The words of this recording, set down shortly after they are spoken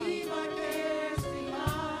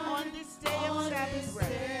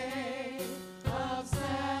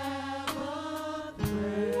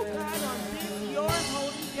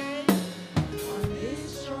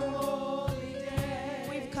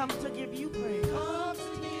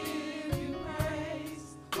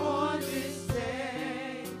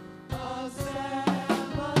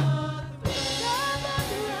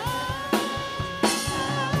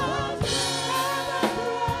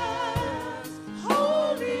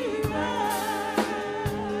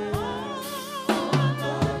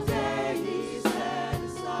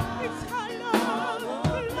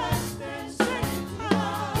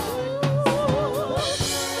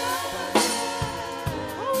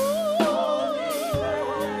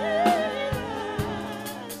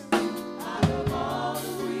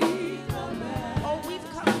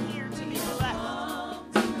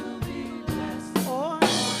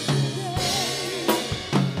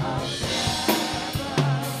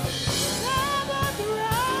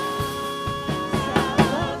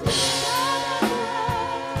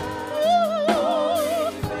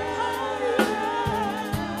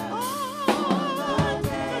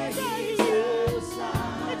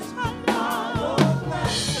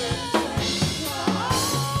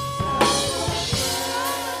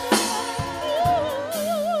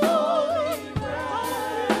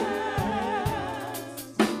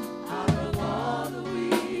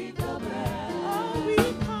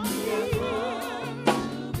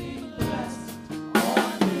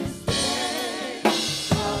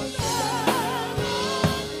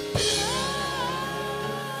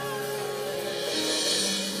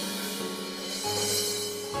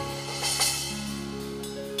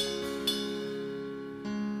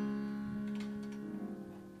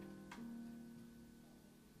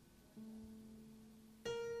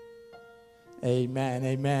Amen,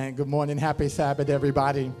 amen. Good morning, happy Sabbath,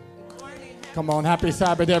 everybody. Come on, happy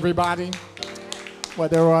Sabbath, everybody. Where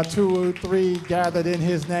there are 2 or 3 gathered in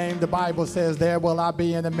his name, the Bible says, there will I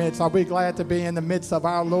be in the midst. Are we glad to be in the midst of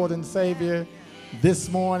our Lord and Savior this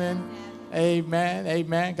morning? Amen,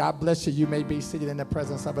 amen. God bless you. You may be seated in the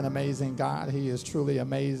presence of an amazing God. He is truly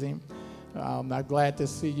amazing. I'm glad to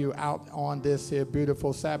see you out on this here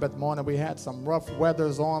beautiful Sabbath morning. We had some rough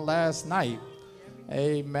weathers on last night.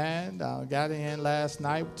 Amen. Got in last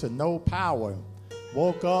night to no power.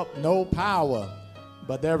 Woke up, no power.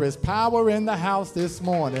 But there is power in the house this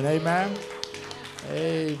morning. Amen.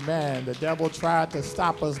 Amen. The devil tried to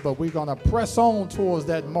stop us, but we're going to press on towards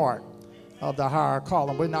that mark of the higher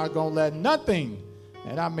calling. We're not going to let nothing,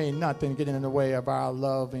 and I mean nothing, get in the way of our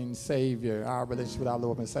loving Savior, our relationship with our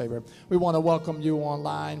Lord and Savior. We want to welcome you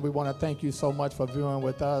online. We want to thank you so much for viewing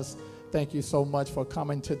with us. Thank you so much for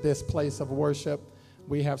coming to this place of worship.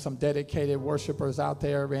 We have some dedicated worshipers out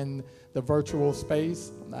there in the virtual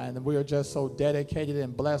space, and we are just so dedicated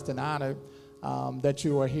and blessed and honored that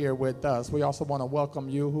you are here with us. We also want to welcome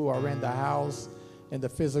you who are in the house, in the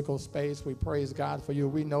physical space. We praise God for you.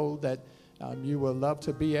 We know that you will love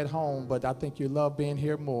to be at home, but I think you love being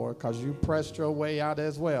here more because you pressed your way out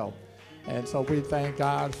as well. And so we thank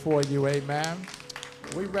God for you. Amen.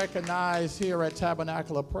 We recognize here at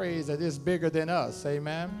Tabernacle of Praise that it's bigger than us.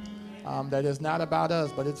 Amen. That it's not about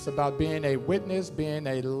us, but it's about being a witness, being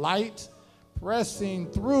a light, pressing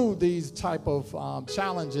through these type of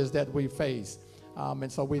challenges that we face.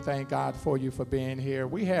 And so we thank God for you for being here.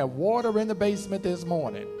 We have water in the basement this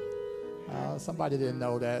morning. Somebody didn't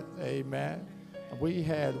know that. Amen. We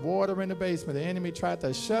had water in the basement. The enemy tried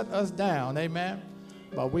to shut us down. Amen.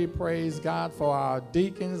 But we praise God for our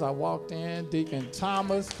deacons. I walked in, Deacon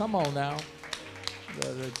Thomas. Come on now.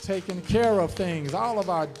 They're taking care of things. All of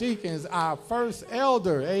our deacons, our first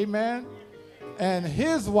elder, amen, and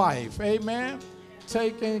his wife, amen,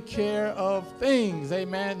 taking care of things,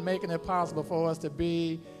 amen, making it possible for us to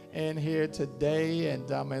be in here today.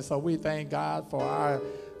 And so we thank God for our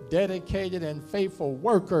dedicated and faithful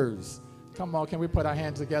workers. Come on, can we put our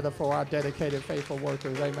hands together for our dedicated, faithful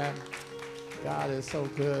workers, amen. God is so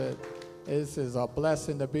good. This is a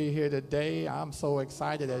blessing to be here today. I'm so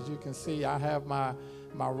excited. As you can see, I have my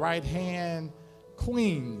right hand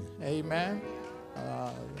queen. Amen.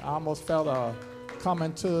 I almost felt a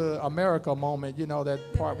coming to America moment. You know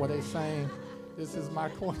that part where they saying, "This is my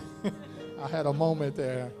queen." I had a moment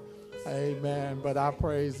there. Amen. But I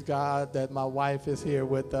praise God that my wife is here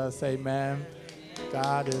with us. Amen.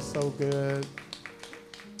 God is so good.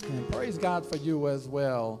 And praise God for you as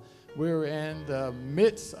well. We're in the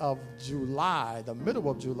midst of July, the middle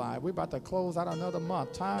of July. We're about to close out another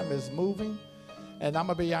month. Time is moving. And I'm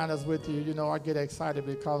going to be honest with you. You know, I get excited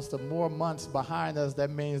because the more months behind us, that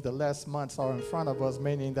means the less months are in front of us,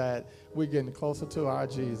 meaning that we're getting closer to our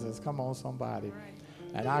Jesus. Come on, somebody.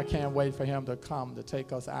 And I can't wait for him to come to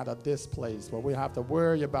take us out of this place where we have to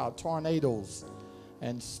worry about tornadoes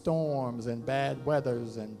and storms and bad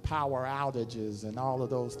weathers and power outages and all of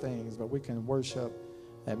those things. But we can worship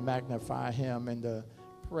and magnify him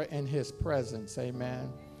in his presence.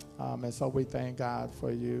 Amen. And so we thank God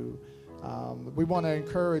for you. We want to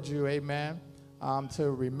encourage you, amen,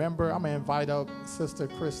 to remember. I'm going to invite up Sister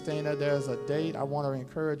Christina. There's a date. I want to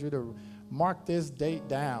encourage you to mark this date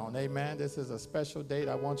down. Amen. This is a special date.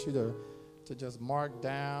 I want you to just mark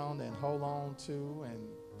down and hold on to and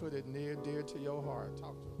put it near, dear to your heart.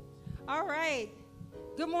 Talk to us. All right.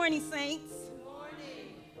 Good morning, saints. Good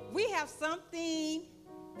morning. We have something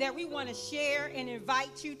that we want to share and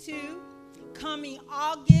invite you to coming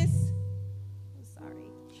August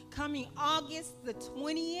the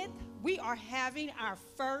 20th. We are having our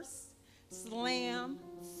first Slam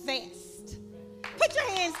Fest. Put your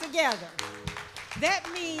hands together. That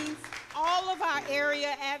means all of our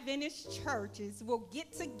area Adventist churches will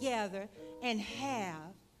get together and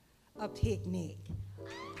have a picnic.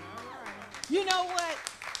 You know what?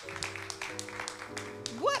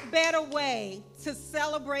 What better way to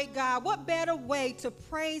celebrate God? What better way to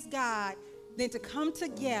praise God than to come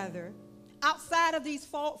together outside of these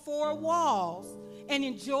four walls and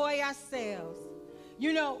enjoy ourselves?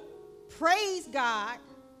 You know, praise God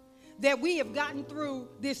that we have gotten through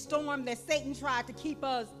this storm that Satan tried to keep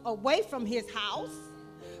us away from his house.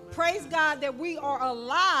 Praise God that we are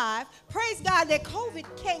alive. Praise God that COVID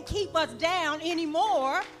can't keep us down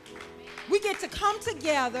anymore. We get to come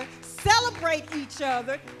together, celebrate each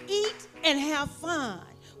other, eat, and have fun.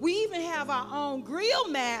 We even have our own grill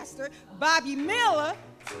master, Bobby Miller,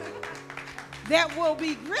 that will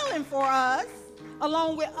be grilling for us.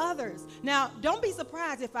 along with others. Now, don't be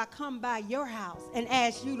surprised if I come by your house and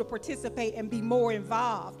ask you to participate and be more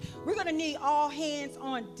involved. We're going to need all hands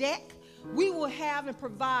on deck. We will have and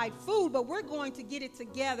provide food, but we're going to get it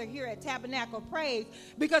together here at Tabernacle Praise,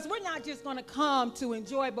 because we're not just going to come to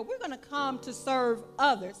enjoy, but we're going to come to serve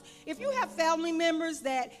others. If you have family members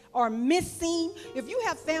that are missing, if you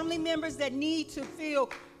have family members that need to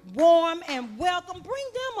feel warm and welcome, bring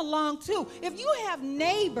them along too. If you have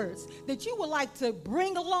neighbors that you would like to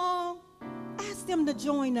bring along, ask them to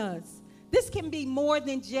join us. This can be more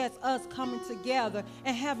than just us coming together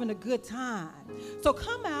and having a good time. So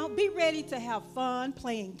come out, be ready to have fun,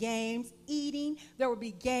 playing games, eating. There will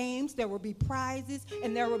be games, there will be prizes,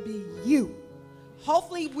 and there will be you.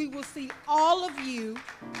 Hopefully we will see all of you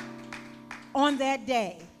on that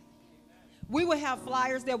day. We will have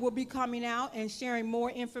flyers that will be coming out and sharing more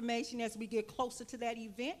information as we get closer to that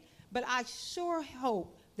event. But I sure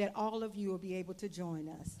hope that all of you will be able to join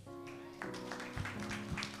us.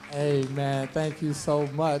 Amen. Thank you so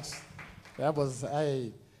much. That was,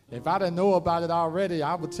 if I didn't know about it already,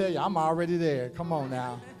 I would tell you, I'm already there. Come on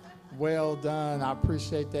now. Well done. I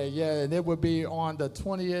appreciate that. Yeah, and it will be on the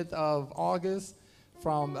 20th of August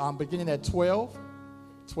from beginning at 12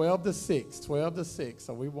 to 6.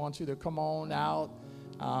 So we want you to come on out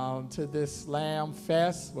to this Slam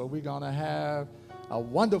Fest, where we're going to have a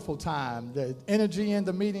wonderful time. The energy in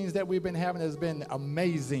the meetings that we've been having has been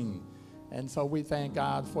amazing. And so we thank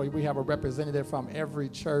God for you. We have a representative from every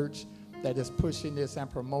church that is pushing this and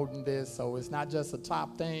promoting this. So it's not just a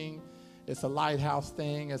top thing. It's a Lighthouse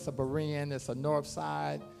thing. It's a Berean. It's a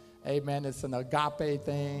Northside. Amen. It's an Agape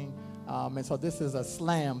thing. And so this is a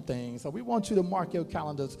Slam thing. So we want you to mark your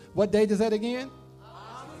calendars. What date is that again?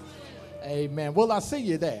 Amen. Will I see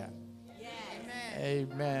you there? Yes.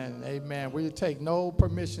 Amen. Amen. We take no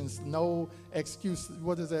permissions, no excuses.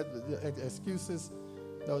 What is that? Excuses?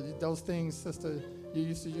 Those things, sister, you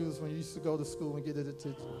used to use when you used to go to school and get it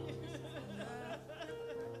to.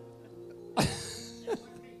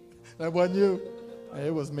 That wasn't you?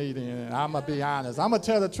 It was me then. I'm going to be honest. I'm going to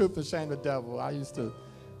tell the truth and shame the devil. I used to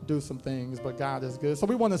do some things, but God is good. So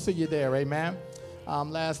we want to see you there, amen.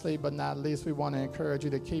 Lastly, but not least, we want to encourage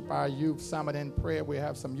you to keep our youth summit in prayer. We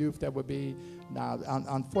have some youth that would be,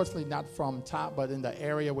 unfortunately not from top, but in the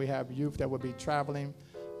area we have youth that would be traveling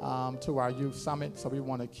to our youth summit, so we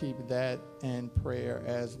want to keep that in prayer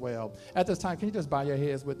as well. At this time, can you just bow your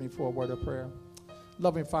heads with me for a word of prayer?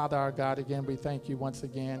 Loving Father, our God, again, we thank you once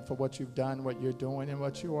again for what you've done, what you're doing, and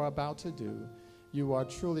what you are about to do. You are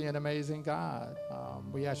truly an amazing God.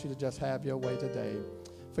 We ask you to just have your way today.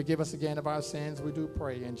 Forgive us again of our sins. We do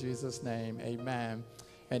pray in Jesus' name. Amen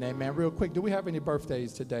and amen. Real quick, do we have any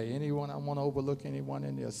birthdays today? Anyone? I want to overlook anyone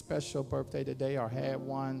in their special birthday today or had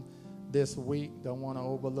one this week? Don't want to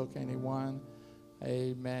overlook anyone.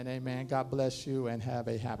 Amen, amen. God bless you and have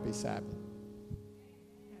a happy Sabbath.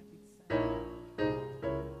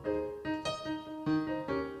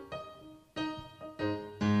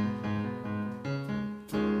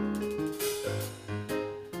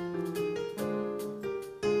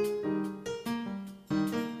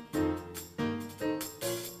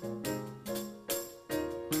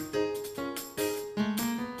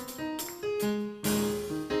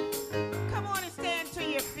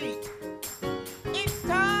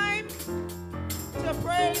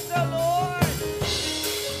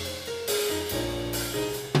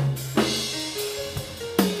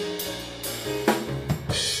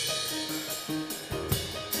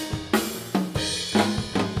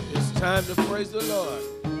 Time to praise the Lord.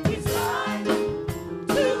 It's time to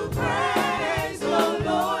praise the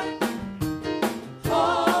Lord.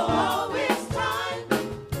 Oh, it's time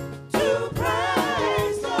to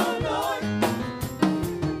praise the Lord.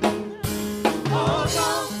 Oh,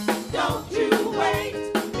 don't you wait.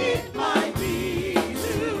 It might be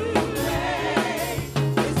too late.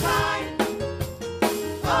 It's time.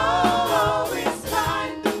 Oh, it's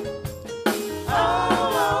time.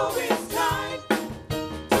 Oh, it's time.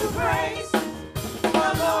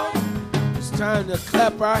 It's time to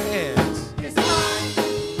clap our hands. It's time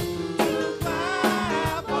to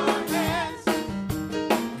clap our hands.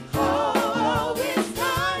 Oh, it's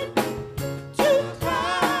time to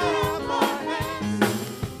clap our hands.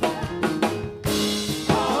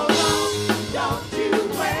 Oh, don't you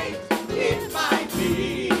wait. It might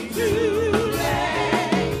be too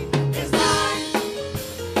late. It's time.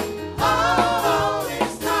 Oh,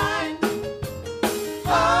 it's time.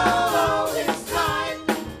 Oh, it's time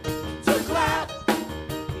to clap our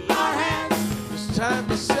hands.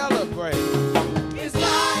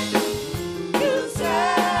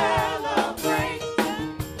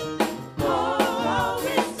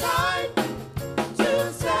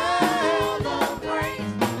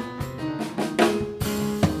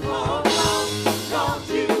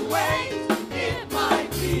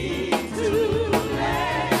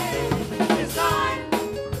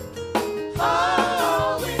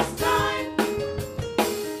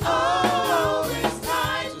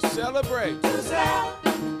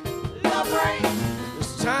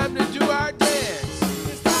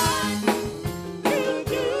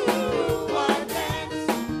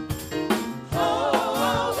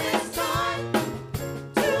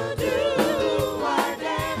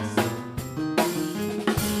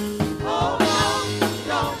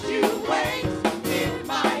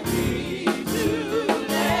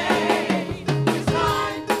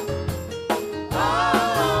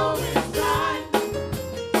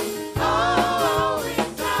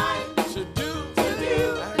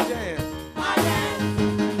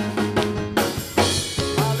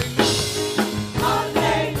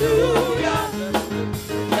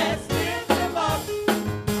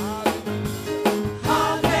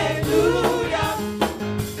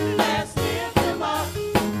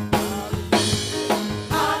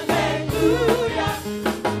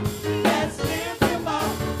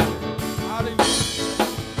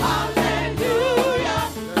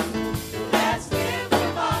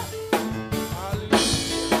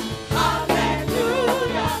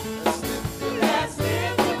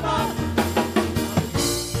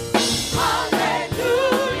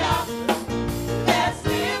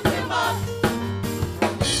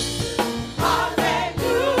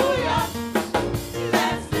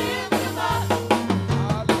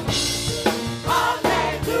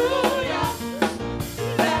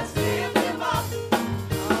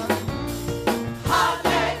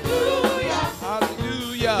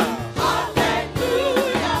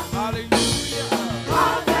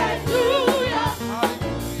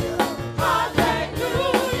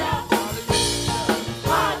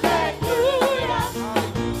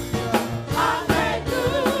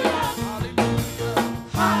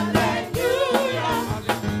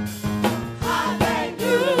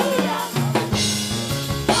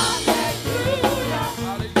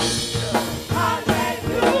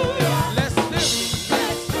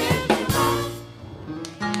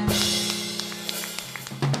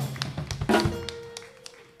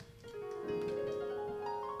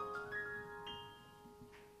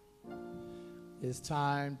 It's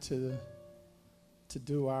time to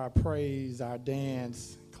do our praise, our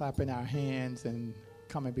dance, clapping our hands and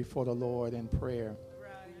coming before the Lord in prayer.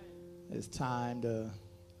 It's time to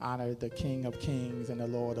honor the King of Kings and the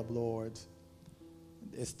Lord of Lords.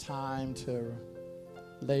 It's time to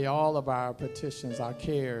lay all of our petitions, our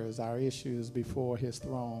cares, our issues before his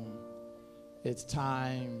throne. It's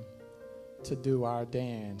time to do our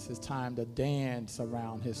dance. It's time to dance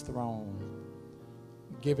around his throne,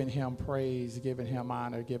 giving him praise, giving him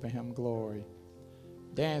honor, giving him glory.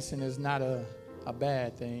 Dancing is not a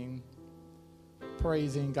bad thing.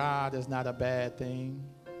 Praising God is not a bad thing.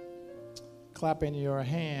 Clapping your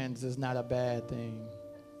hands is not a bad thing.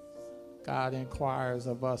 God inquires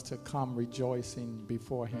of us to come rejoicing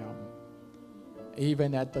before him,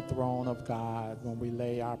 even at the throne of God when we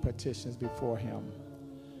lay our petitions before him.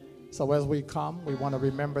 So as we come, we want to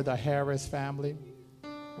remember the Harris family.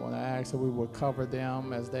 I want to ask that we will cover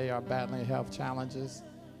them as they are battling health challenges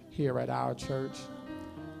here at our church.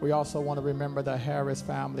 We also want to remember the Harris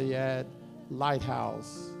family at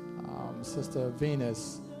Lighthouse, Sister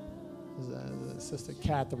Venus, Sister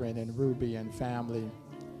Catherine and Ruby and family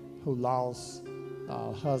who lost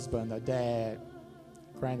a husband, a dad,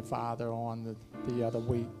 grandfather on the other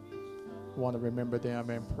week. We want to remember them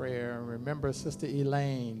in prayer. And remember Sister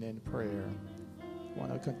Elaine in prayer. We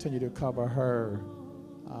want to continue to cover her,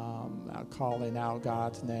 calling out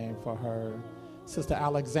God's name for her. Sister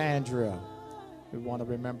Alexandria, we want to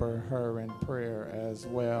remember her in prayer as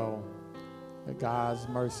well, that God's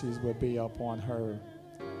mercies will be upon her.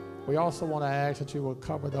 We also want to ask that you will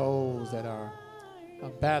cover those that are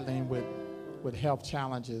battling with health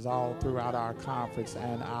challenges all throughout our conference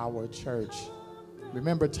and our church.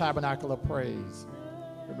 Remember Tabernacle of Praise.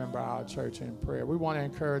 Remember our church in prayer. We want to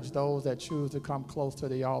encourage those that choose to come close to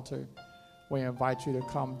the altar. We invite you to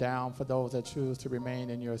come down. For those that choose to remain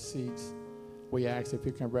in your seats, we ask if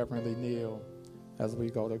you can reverently kneel as we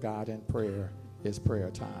go to God in prayer. It's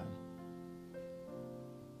prayer time.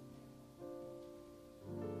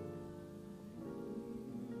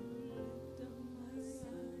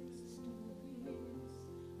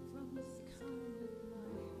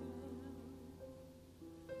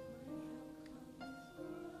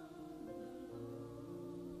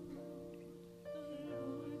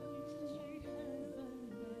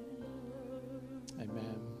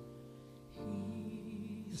 Amen.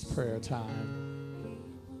 It's prayer time.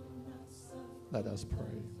 Let us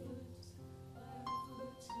pray.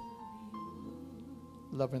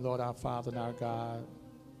 Loving Lord, our Father and our God,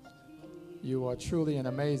 you are truly an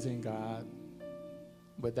amazing God.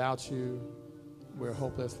 Without you, we're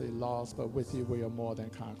hopelessly lost, but with you, we are more than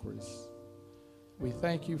conquerors. We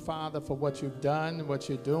thank you, Father, for what you've done, what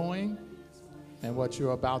you're doing, and what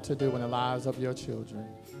you're about to do in the lives of your children.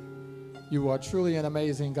 You are truly an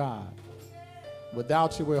amazing God.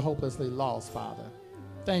 Without you, we're hopelessly lost, Father.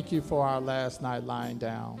 Thank you for our last night lying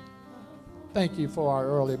down. Thank you for our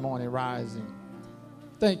early morning rising.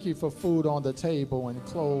 Thank you for food on the table and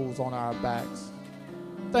clothes on our backs.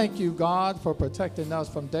 Thank you, God, for protecting us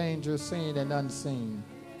from danger seen and unseen.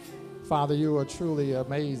 Father, you are truly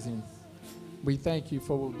amazing. We thank you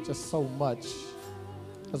for just so much.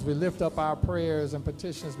 As we lift up our prayers and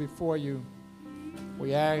petitions before you,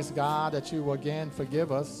 we ask, God, that you will again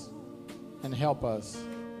forgive us and help us.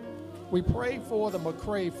 We pray for the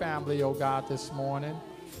McCray family, oh God, this morning.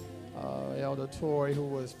 Elder Torrey, who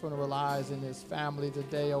was funeralizing his family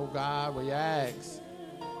today, oh God, we ask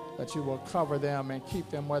that you will cover them and keep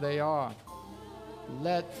them where they are.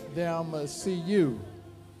 Let them see you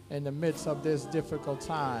in the midst of this difficult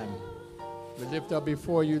time. We lift up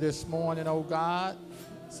before you this morning, oh God,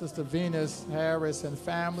 Sister Venus Harris and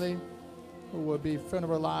family, who will be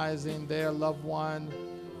funeralizing their loved one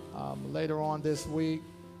later on this week,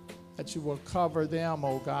 that you will cover them,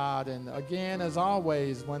 oh God. And again, as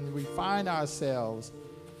always, when we find ourselves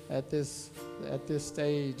at this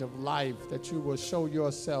stage of life, that you will show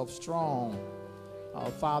yourself strong.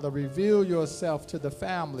 Father, reveal yourself to the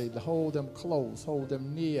family, to hold them close, hold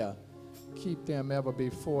them near, keep them ever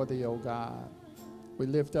before thee, oh God. We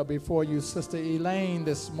lift up before you Sister Elaine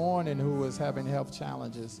this morning, who is having health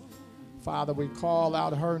challenges. Father, we call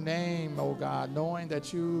out her name, oh God, knowing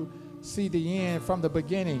that you see the end from the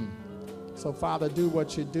beginning. So, Father, do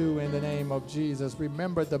what you do in the name of Jesus.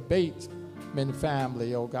 Remember the Bateman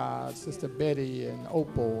family, oh God, Sister Betty and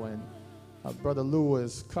Opal and Brother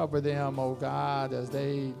Lewis. Cover them, oh God, as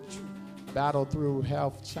they battle through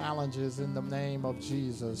health challenges in the name of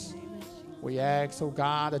Jesus. We ask, oh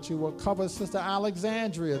God, that you will cover Sister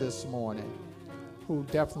Alexandria this morning, who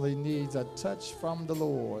definitely needs a touch from the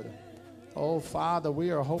Lord. Oh, Father, we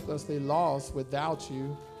are hopelessly lost without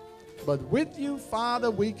you. But with you, Father,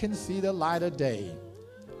 we can see the light of day.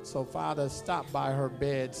 So, Father, stop by her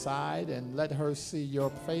bedside and let her see your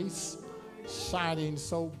face shining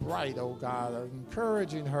so bright, oh God,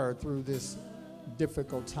 encouraging her through this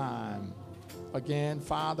difficult time. Again,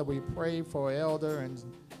 Father, we pray for Elder and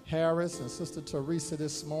Harris and Sister Teresa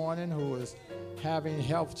this morning, who is having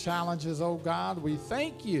health challenges, oh God. We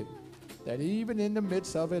thank you that even in the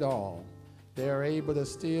midst of it all, they're able to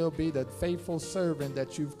still be the faithful servant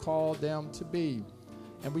that you've called them to be.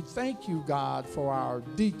 And we thank you, God, for our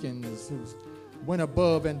deacons who went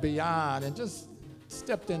above and beyond and just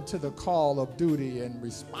stepped into the call of duty and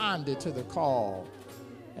responded to the call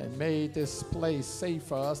and made this place safe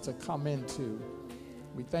for us to come into.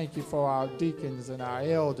 We thank you for our deacons and our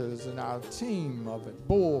elders and our team of it,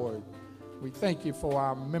 board. We thank you for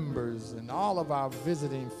our members and all of our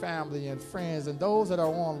visiting family and friends and those that are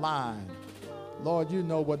online. Lord, you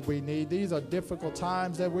know what we need. These are difficult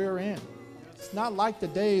times that we're in. It's not like the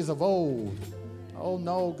days of old. Oh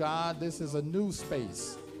no, God, this is a new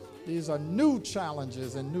space. These are new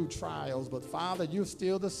challenges and new trials, but Father, you're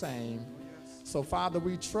still the same. So Father,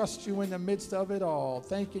 we trust you in the midst of it all,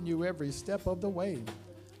 thanking you every step of the way.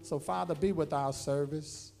 So Father, be with our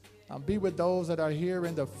service. Be with those that are here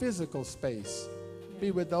in the physical space.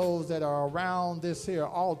 Be with those that are around this here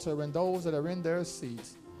altar and those that are in their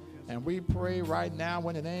seats. And we pray right now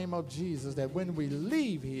in the name of Jesus that when we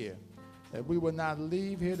leave here, that we will not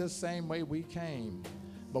leave here the same way we came,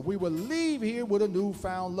 but we will leave here with a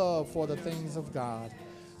newfound love for the things of God.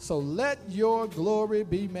 So let your glory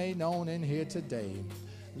be made known in here today.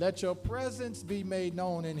 Let your presence be made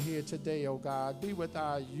known in here today, oh God. Be with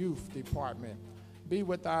our youth department. Be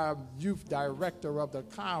with our youth director of the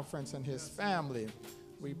conference and his family.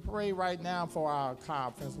 We pray right now for our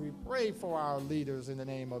conference. We pray for our leaders in the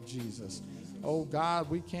name of Jesus. Oh God,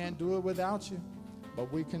 we can't do it without you,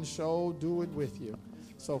 but we can sure do it with you.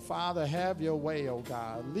 So Father, have your way, oh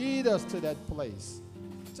God. Lead us to that place.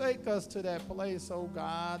 Take us to that place, oh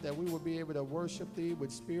God, that we will be able to worship thee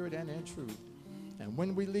with spirit and in truth. And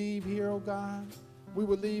when we leave here, oh God, we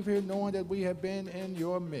will leave here knowing that we have been in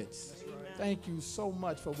your midst. Thank you so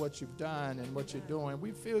much for what you've done and what you're doing.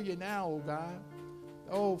 We feel you now, oh God.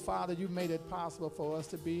 Oh, Father, you made it possible for us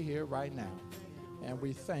to be here right now. And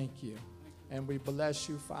we thank you. And we bless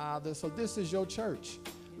you, Father. So this is your church.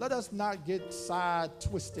 Let us not get side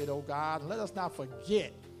twisted, oh God. Let us not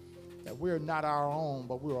forget that we're not our own,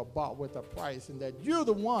 but we are bought with a price, and that you're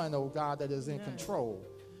the one, oh God, that is in control.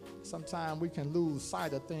 Sometimes we can lose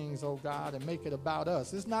sight of things, oh God, and make it about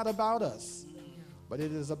us. It's not about us, but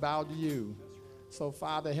it is about you. So,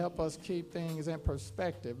 Father, help us keep things in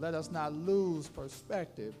perspective. Let us not lose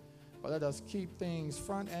perspective, but let us keep things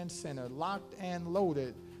front and center, locked and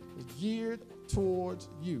loaded, geared towards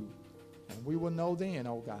you. And we will know then,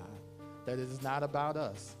 oh God, that it is not about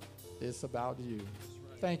us. It's about you.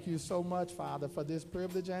 Thank you so much, Father, for this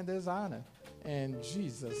privilege and this honor. In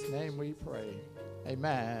Jesus' name we pray.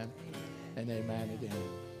 Amen and amen again.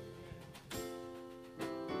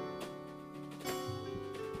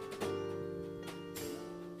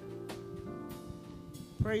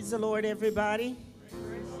 Praise the Lord, everybody.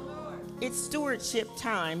 Praise the Lord. It's stewardship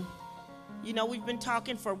time. You know, we've been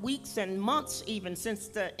talking for weeks and months, even since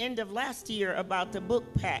the end of last year, about the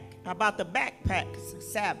backpack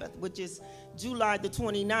Sabbath, which is July the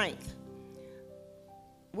 29th.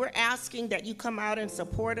 We're asking that you come out and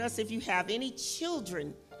support us. If you have any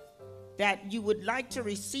children that you would like to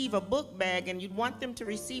receive a book bag and you'd want them to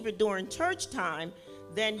receive it during church time,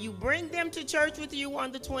 then you bring them to church with you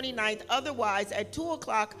on the 29th. Otherwise, at 2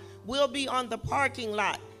 o'clock, we'll be on the parking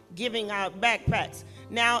lot giving out backpacks.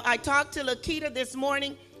 Now, I talked to Lakita this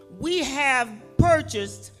morning. We have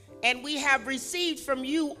purchased and we have received from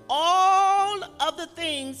you all of the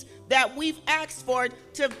things that we've asked for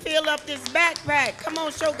to fill up this backpack. Come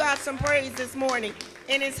on, show God some praise this morning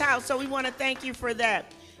in his house. So we want to thank you for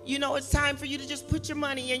that. You know, it's time for you to just put your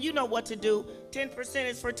money in. You know what to do. 10%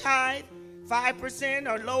 is for tithe, 5%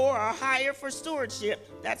 or lower or higher for stewardship.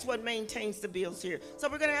 That's what maintains the bills here. So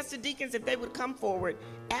we're going to ask the deacons if they would come forward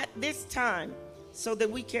at this time so that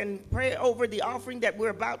we can pray over the offering that we're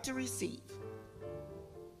about to receive.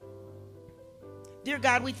 Dear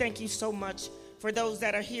God, we thank you so much for those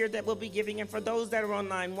that are here that will be giving, and for those that are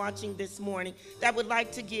online watching this morning that would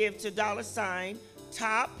like to give to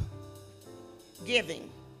 $top giving.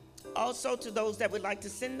 Also, to those that would like to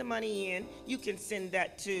send the money in, you can send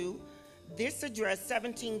that to This address,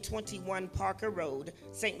 1721 Parker Road,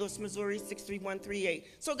 St. Louis, Missouri, 63138.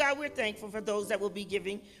 So, God, we're thankful for those that will be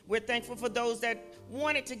giving. We're thankful for those that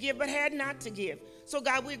wanted to give but had not to give. So,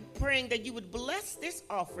 God, we're praying that you would bless this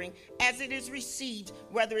offering as it is received,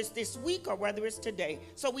 whether it's this week or whether it's today.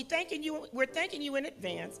 So we're thanking you in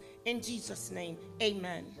advance. In Jesus' name,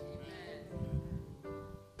 amen.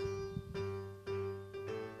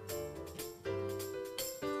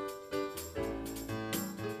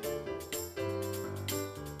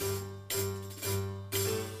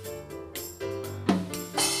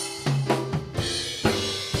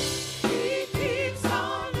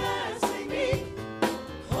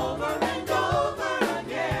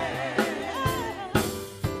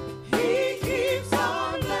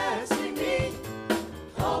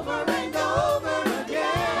 Over and over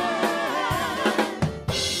again.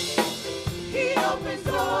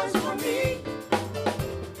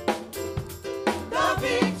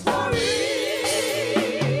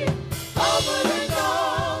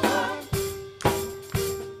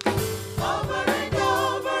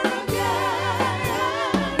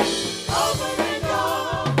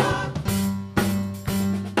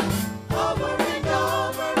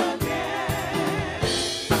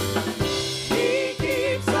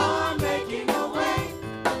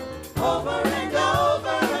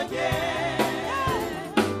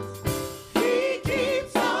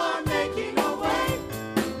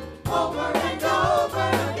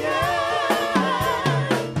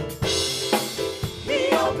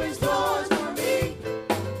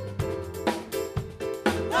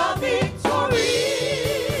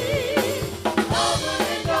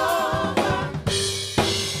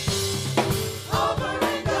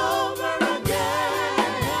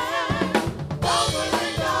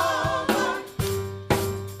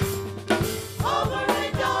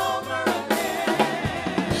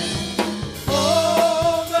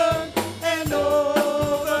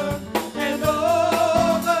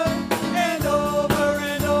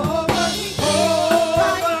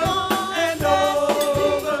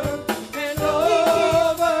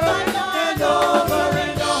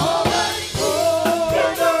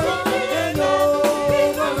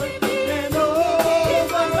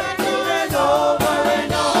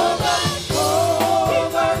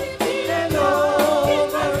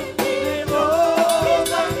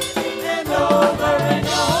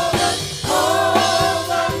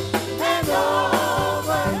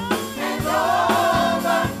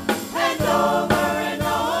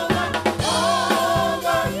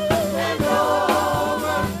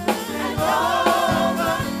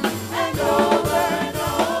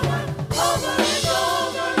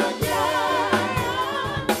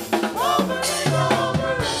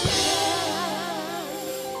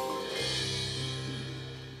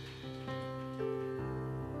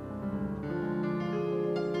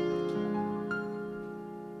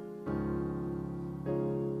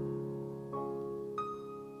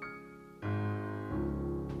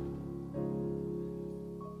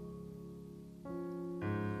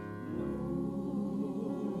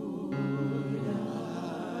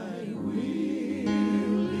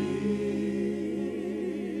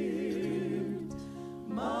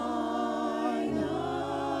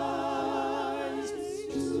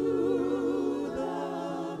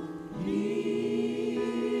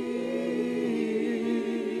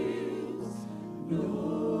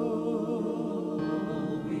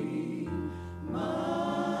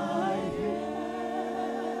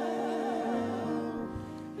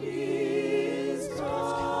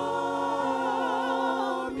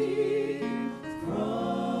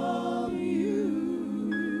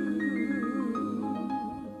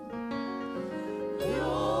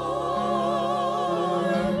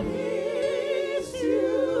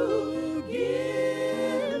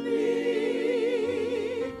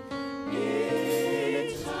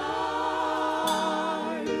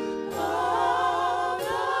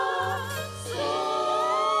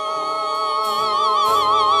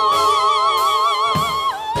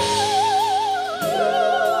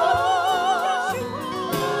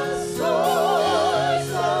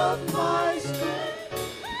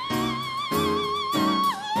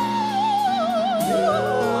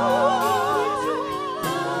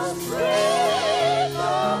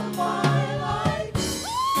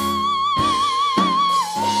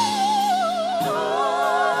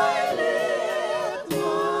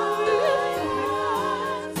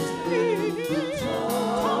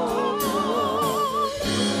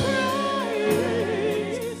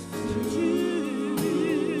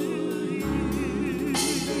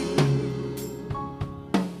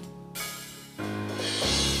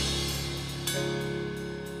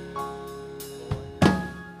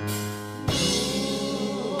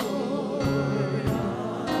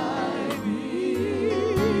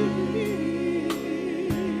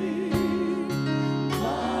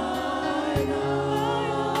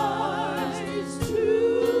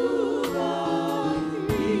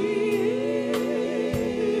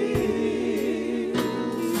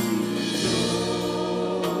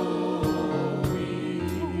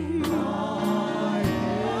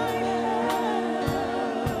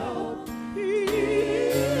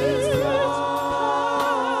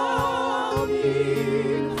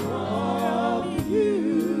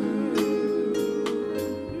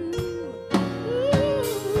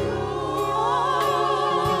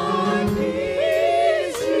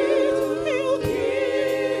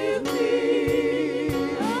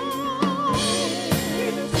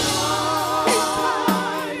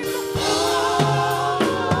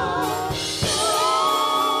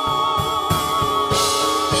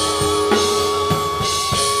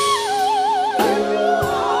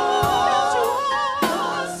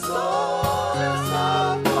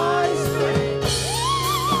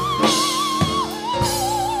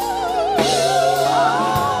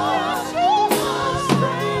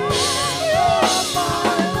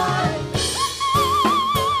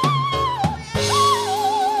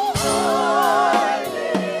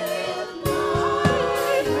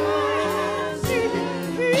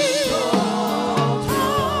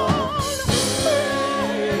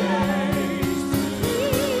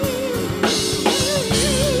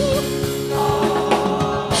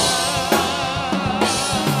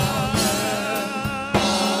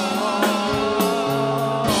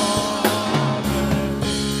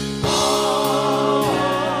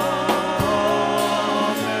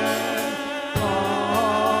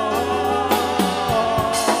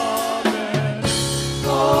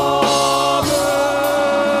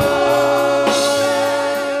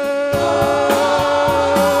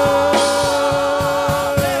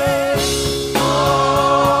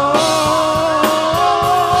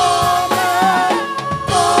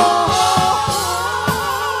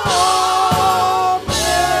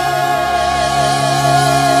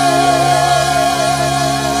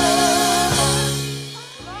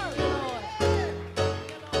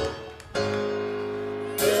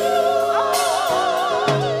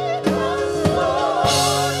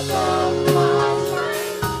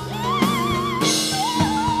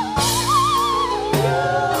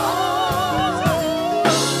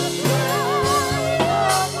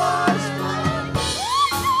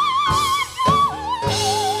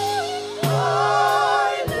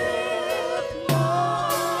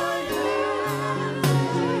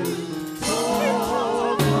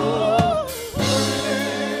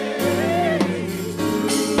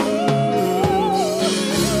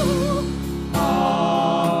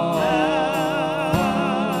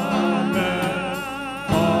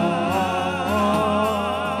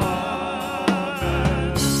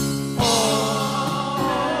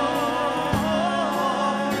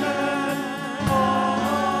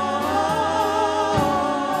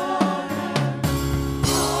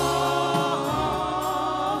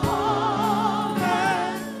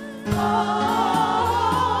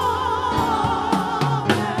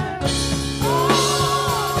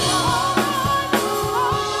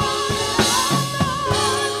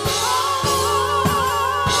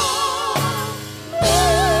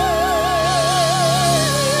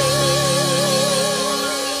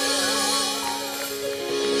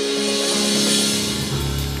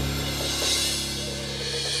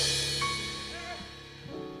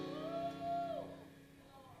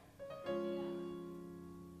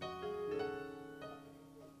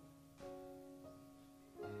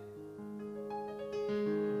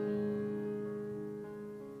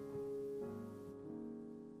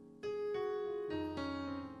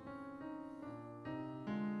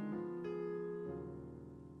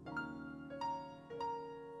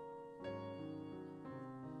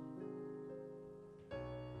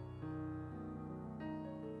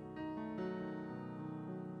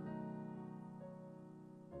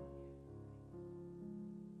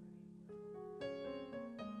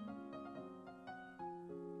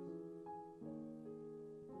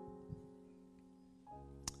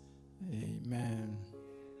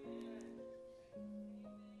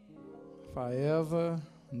 If I ever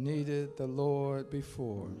needed the Lord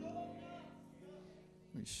before,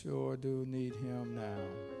 we sure do need him now.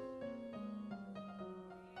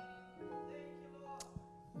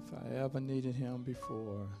 If I ever needed him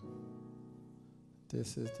before,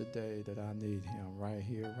 this is the day that I need him, right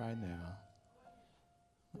here, right now.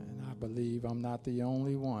 And I believe I'm not the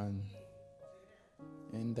only one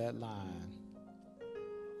in that line,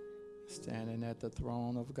 standing at the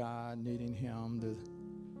throne of God, needing him to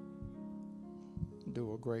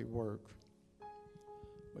do a great work.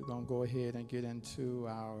 We're going to go ahead and get into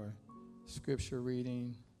our scripture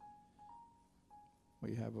reading.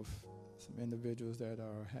 We have some individuals that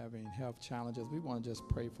are having health challenges. We want to just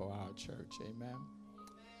pray for our church. Amen.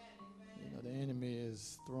 You know, the enemy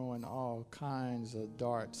is throwing all kinds of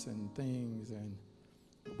darts and things, and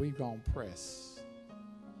we're going to press.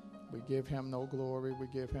 We give him no glory. We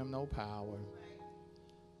give him no power.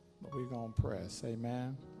 But we're going to press.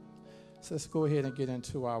 Amen. So let's go ahead and get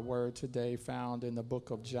into our word today, found in the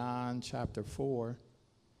book of John, chapter 4.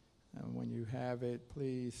 And when you have it,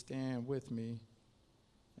 please stand with me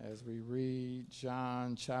as we read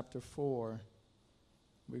John chapter 4.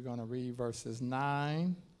 We're going to read verses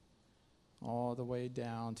 9 all the way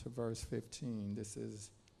down to verse 15. This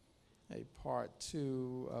is a part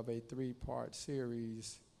 2 of a 3-part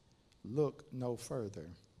series, Look No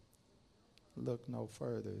Further. Look no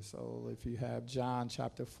further. So if you have John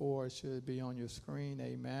chapter 4, it should be on your screen.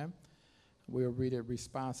 Amen. We'll read it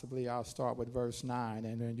responsibly. I'll start with verse 9,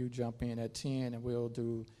 and then you jump in at 10, and we'll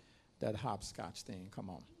do that hopscotch thing. Come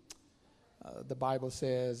on. The Bible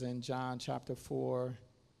says in John chapter 4,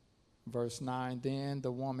 verse 9, then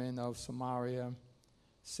the woman of Samaria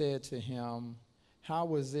said to him,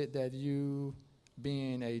 how is it that you,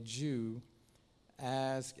 being a Jew,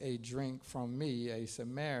 ask a drink from me, a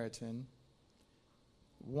Samaritan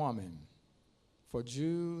woman? For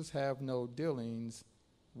Jews have no dealings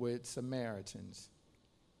with Samaritans.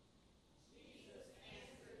 Jesus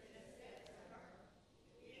answered and said to her,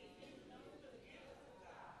 if you know the gift of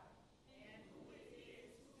God, and who it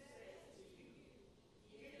is who says to you,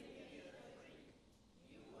 give me a drink,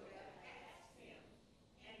 you would have asked him,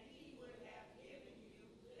 and he would have given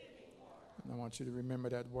you living water. And I want you to remember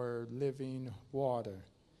that word, living water.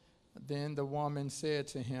 Then the woman said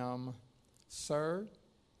to him, Sir,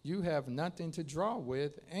 you have nothing to draw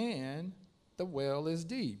with, and the well is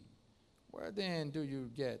deep. Where then do you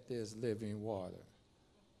get this living water?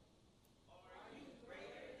 Are you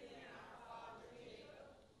greater than our father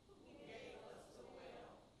Jacob, who gave us the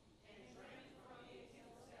well and drank from it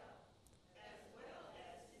himself, as well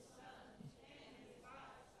as his sons and his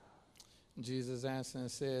livestock? Jesus answered and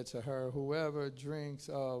said to her, whoever drinks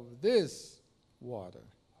of this water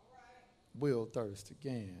will thirst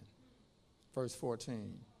again. Verse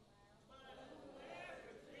 14.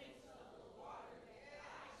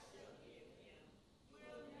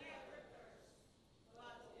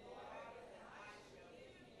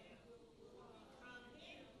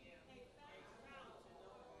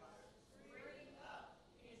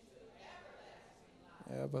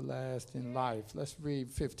 Everlasting life. Let's read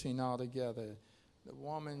 15 all together. The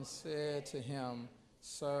woman said to him,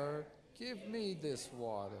 Sir, give me this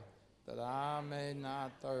water, that I may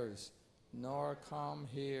not thirst, nor come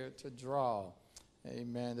here to draw.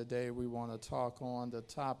 Amen. Today we want to talk on the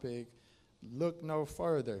topic, look no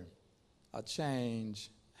further. A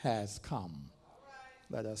change has come.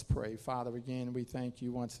 Let us pray. Father, again, we thank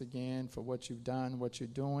you once again for what you've done, what you're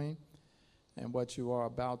doing, and what you are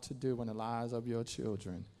about to do in the lives of your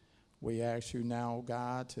children. We ask you now,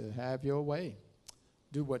 God, to have your way.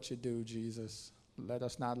 Do what you do, Jesus. Let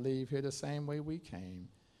us not leave here the same way we came,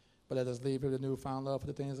 but let us leave here with a newfound love for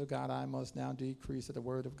the things of God. I must now decrease that the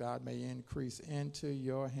word of God may increase into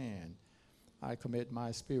your hand. I commit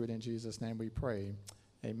my spirit in Jesus' name we pray.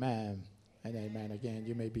 Amen and amen. Again,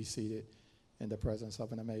 you may be seated in the presence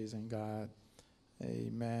of an amazing God.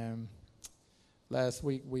 Amen. Last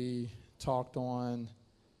week we spoke on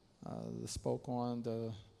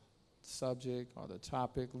the subject or the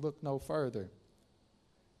topic, look no further,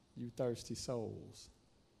 you thirsty souls.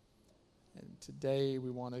 And today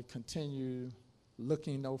we want to continue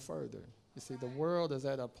looking no further. You see, the world is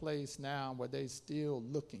at a place now where they're still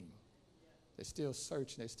looking. They're still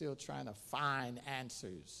searching. They're still trying to find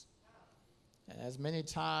answers. And as many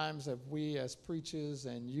times as we as preachers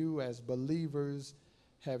and you as believers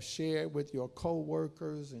have shared with your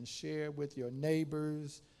co-workers and shared with your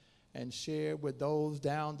neighbors and shared with those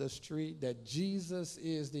down the street that Jesus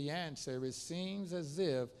is the answer, it seems as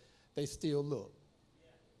if they still look.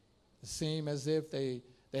 It seems as if they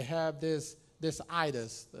have this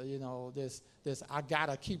itis, this I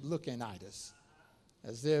gotta keep looking itis.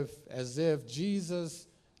 as if Jesus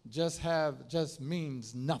just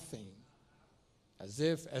means nothing, as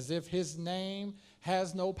if his name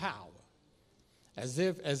has no power, as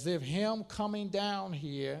if him coming down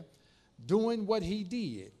here doing what he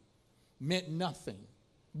did meant nothing.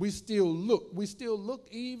 We still look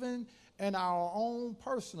even in our own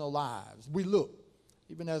personal lives. We look,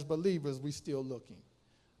 even as believers, we still looking.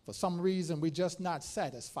 For some reason, we're just not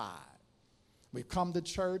satisfied. We come to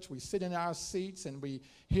church, we sit in our seats, and we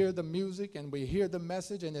hear the music, and we hear the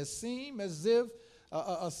message, and it seems as if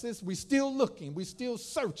we're still looking, we're still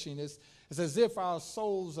searching. It's as if our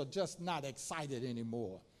souls are just not excited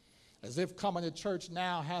anymore. As if coming to church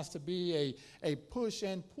now has to be a push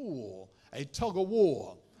and pull, a tug of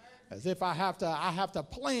war. As if I have to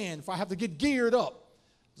plan, if I have to get geared up.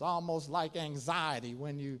 It's almost like anxiety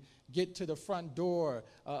when you get to the front door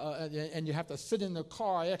and you have to sit in the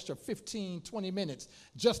car an extra 15, 20 minutes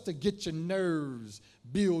just to get your nerves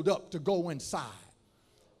built up to go inside.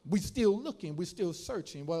 We're still looking, we're still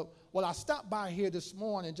searching. Well, I stopped by here this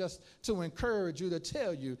morning just to encourage you, to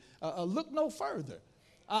tell you, look no further.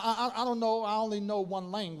 I don't know, I only know one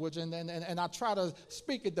language, and I try to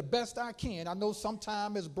speak it the best I can. I know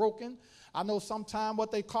sometimes it's broken. I know sometimes what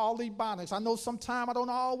they call ebonics. I know sometimes I don't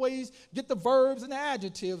always get the verbs and the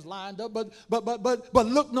adjectives lined up, but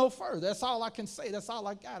look no further. That's all I can say. That's all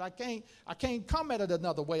I got. I can't come at it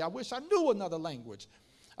another way. I wish I knew another language.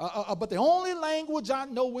 But the only language I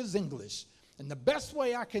know is English. And the best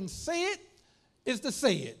way I can say it is to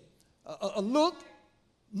say it. Look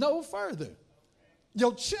no further.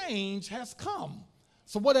 Your change has come.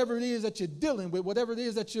 So whatever it is that you're dealing with, whatever it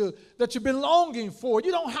is that you've been longing for,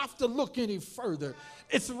 you don't have to look any further.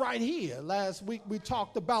 It's right here. Last week we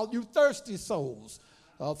talked about you thirsty souls,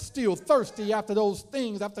 still thirsty after those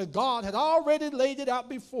things, after God had already laid it out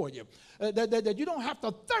before you. That you don't have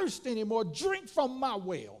to thirst anymore. Drink from my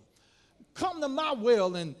well. Come to my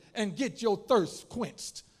well and get your thirst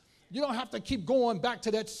quenched. You don't have to keep going back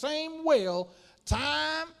to that same well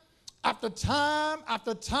time after time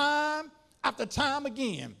after time after time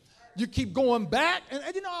again. You keep going back, and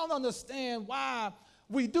you know, I don't understand why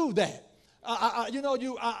we do that.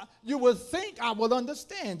 You would think I would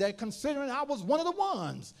understand that, considering I was one of the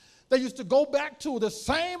ones that used to go back to the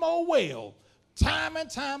same old well time and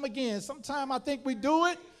time again. Sometimes I think we do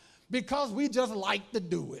it because we just like to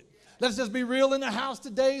do it. Let's just be real in the house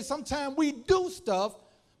today. Sometimes we do stuff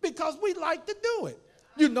because we like to do it.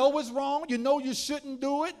 You know it's wrong. You know you shouldn't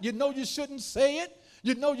do it. You know you shouldn't say it.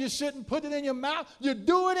 You know you shouldn't put it in your mouth. You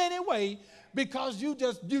do it anyway because you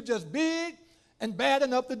just big and bad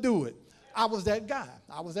enough to do it. I was that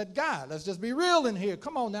guy. Let's just be real in here.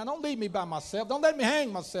 Come on now. Don't leave me by myself. Don't let me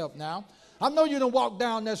hang myself now. I know you done walk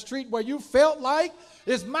down that street where you felt like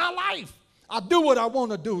it's my life. I do what I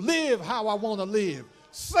want to do. Live how I want to live.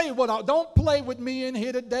 Say what I don't play with me in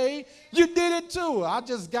here today. You did it too. I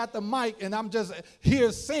just got the mic and I'm just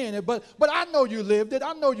here saying it. But I know you lived it.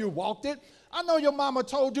 I know you walked it. I know your mama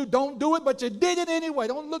told you don't do it, but you did it anyway.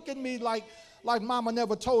 Don't look at me like mama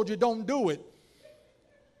never told you don't do it.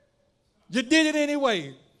 You did it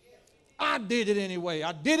anyway. I did it anyway.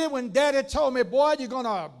 I did it when daddy told me, boy, you're going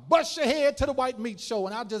to bust your head to the white meat show.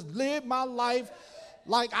 And I just lived my life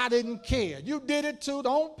like I didn't care. You did it too.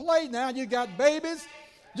 Don't play now. You got babies.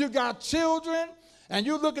 You got children. And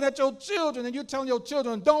you're looking at your children and you're telling your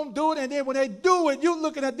children don't do it. And then when they do it, you're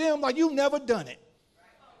looking at them like you've never done it.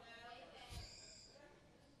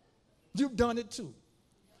 You've done it too.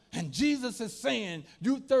 And Jesus is saying,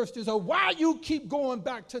 you thirsty, so why you keep going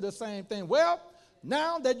back to the same thing? Well,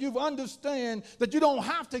 now that you've understand that you don't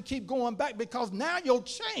have to keep going back because now your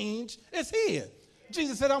change is here.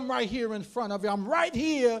 Jesus said, I'm right here in front of you. I'm right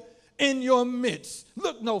here in your midst.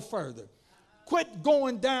 Look no further. Quit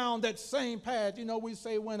going down that same path. You know, we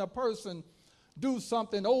say when a person do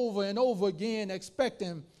something over and over again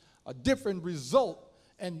expecting a different result,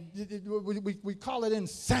 and we call it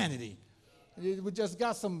insanity. We just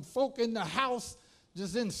got some folk in the house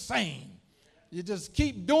just insane. You just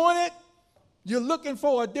keep doing it. You're looking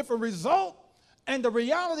for a different result. And the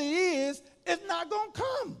reality is, it's not going to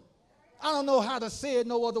come. I don't know how to say it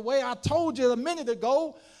no other way. I told you a minute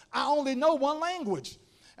ago, I only know one language.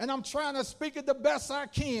 And I'm trying to speak it the best I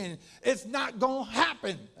can. It's not going to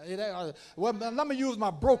happen. Well, let me use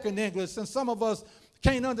my broken English since some of us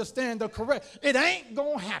can't understand the correct. It ain't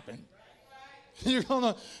going to happen. You're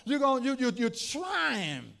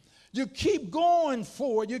trying. You keep going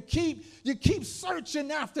for it. You keep searching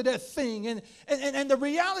after that thing. And the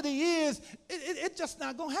reality is, it's just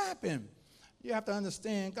not going to happen. You have to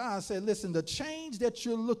understand, God said, listen, the change that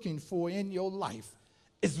you're looking for in your life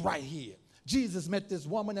is right here. Jesus met this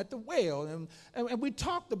woman at the well, and we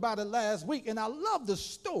talked about it last week, and I love the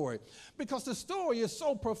story because the story is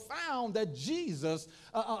so profound that Jesus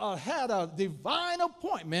had a divine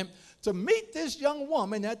appointment to meet this young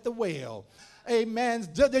woman at the well. Amen.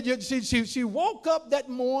 She woke up that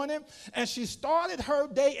morning and she started her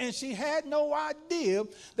day, and she had no idea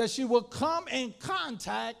that she would come in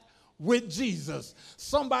contact with Jesus.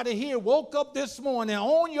 Somebody here woke up this morning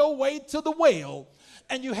on your way to the well,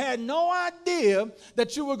 and you had no idea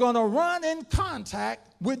that you were going to run in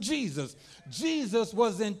contact with Jesus. Jesus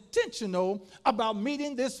was intentional about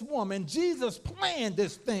meeting this woman. Jesus planned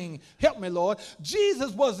this thing. Help me, Lord.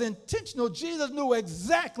 Jesus was intentional. Jesus knew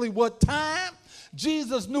exactly what time.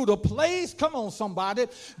 Jesus knew the place. Come on, somebody.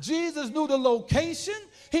 Jesus knew the location.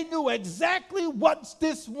 He knew exactly what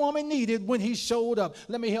this woman needed when he showed up.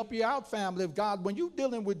 Let me help you out, family of God. When you're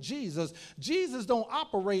dealing with Jesus, Jesus don't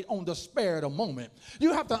operate on the spur of the moment.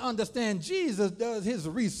 You have to understand Jesus does his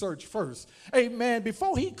research first. Amen.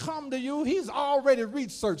 Before he come to you, he's already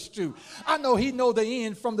researched you. I know he know the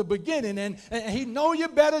end from the beginning, and he know you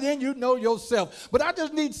better than you know yourself. But I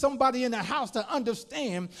just need somebody in the house to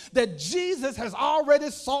understand that Jesus has already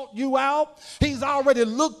sought you out. He's already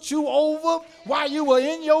looked you over while you were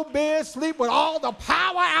in your bed, sleep with all the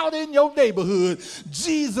power out in your neighborhood.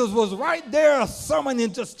 Jesus was right there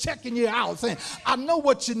summoning, just checking you out, saying, I know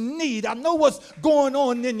what you need. I know what's going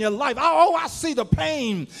on in your life. Oh, I see the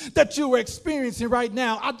pain that you are experiencing right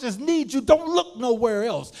now. I just need you. Don't look nowhere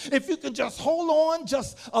else. If you can just hold on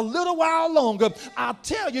just a little while longer, I'll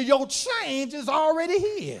tell you, your change is already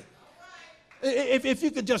here. If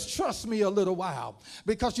you could just trust me a little while.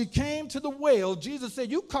 Because you came to the well, Jesus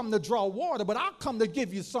said, you come to draw water, but I'll come to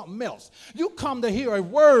give you something else. You come to hear a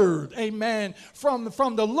word, amen, from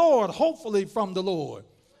the Lord, hopefully from the Lord.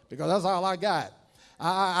 Because that's all I got.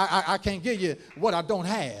 I can't give you what I don't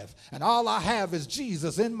have. And all I have is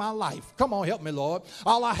Jesus in my life. Come on, help me, Lord.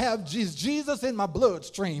 All I have is Jesus in my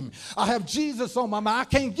bloodstream. I have Jesus on my mind. I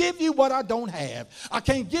can't give you what I don't have. I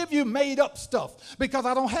can't give you made up stuff because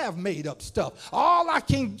I don't have made up stuff. All I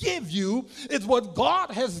can give you is what God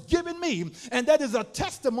has given me. And that is a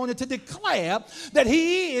testimony to declare that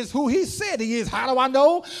he is who he said he is. How do I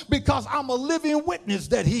know? Because I'm a living witness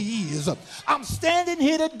that he is. I'm standing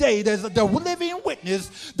here today. There's the living witness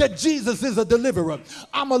that Jesus is a deliverer.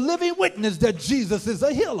 I'm a living witness that Jesus is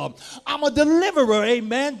a healer. I'm a deliverer,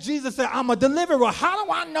 amen. Jesus said, I'm a deliverer. How do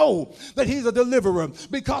I know that he's a deliverer?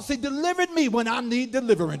 Because he delivered me when I need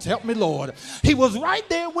deliverance. Help me, Lord. He was right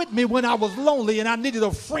there with me when I was lonely and I needed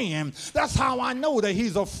a friend. That's how I know that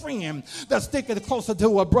he's a friend that's sticking closer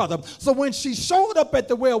to a brother. So when she showed up at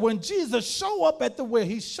the well, when Jesus showed up at the well,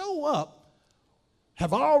 he showed up,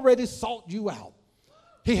 have already sought you out.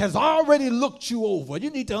 He has already looked you over.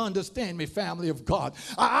 You need to understand me, family of God.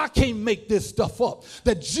 I can't make this stuff up.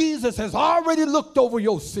 That Jesus has already looked over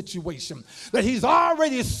your situation. That he's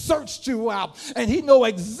already searched you out. And he knows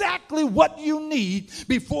exactly what you need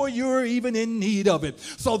before you're even in need of it.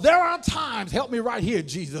 So there are times, help me right here,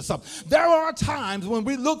 Jesus. There are times when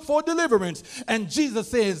we look for deliverance and Jesus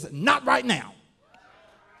says, not right now.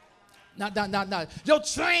 Not. Your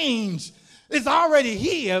change it's already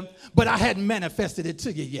here, but I hadn't manifested it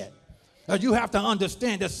to you yet. You have to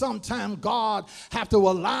understand that sometimes God have to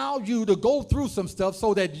allow you to go through some stuff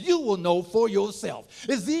so that you will know for yourself.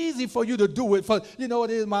 It's easy for you to do it. For you know,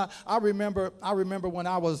 it is I remember when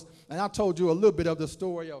I was, and I told you a little bit of the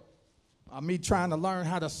story of me trying to learn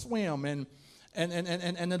how to swim, and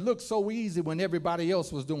it looked so easy when everybody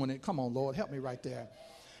else was doing it. Come on, Lord, help me right there.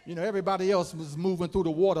 You know, everybody else was moving through the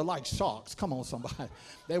water like sharks. Come on, somebody.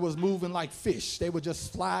 They was moving like fish. They were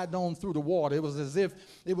just sliding on through the water. It was as if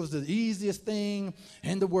it was the easiest thing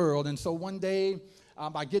in the world. And so one day,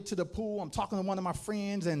 I get to the pool. I'm talking to one of my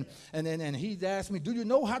friends, and he asked me, do you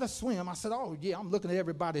know how to swim? I said, oh, yeah, I'm looking at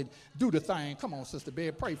everybody do the thing. Come on, Sister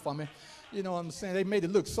Bear, pray for me. You know what I'm saying? They made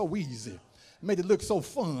it look so easy. Made it look so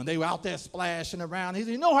fun. They were out there splashing around. He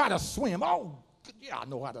said, you know how to swim? Oh, yeah, I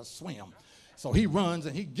know how to swim. So he runs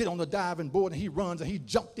and he get on the diving board and he runs and he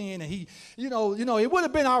jumped in and he, you know, it would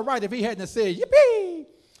have been all right if he hadn't said, yippee.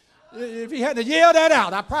 If he hadn't yelled that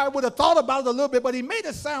out, I probably would have thought about it a little bit, but he made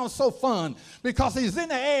it sound so fun because he's in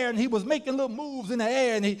the air and he was making little moves in the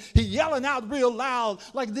air and he yelling out real loud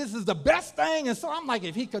like this is the best thing. And so I'm like,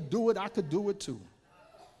 if he could do it, I could do it too.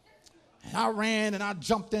 And I ran and I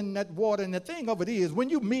jumped in that water. And the thing of it is, when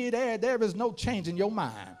you mid-air, there is no change in your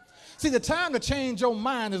mind. See, the time to change your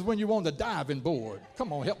mind is when you're on the diving board.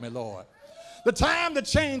 Come on, help me, Lord. The time to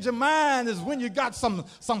change your mind is when you got some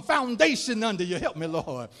foundation under you. Help me,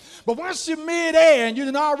 Lord. But once you're midair and you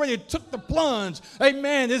done already took the plunge,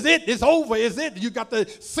 amen, is it? It's over, is it? You got to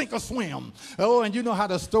sink or swim. Oh, and you know how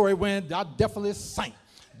the story went. I definitely sank.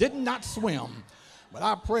 Did not swim. But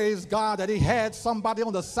I praise God that he had somebody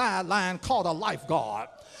on the sideline called a lifeguard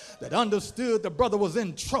that understood the brother was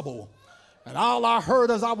in trouble. And all I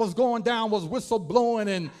heard as I was going down was whistle blowing,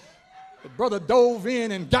 and the brother dove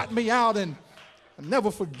in and got me out. And I'll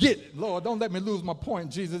never forget, Lord, don't let me lose my point,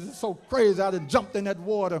 Jesus. It's so crazy. I done jumped in that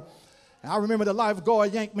water. And I remember the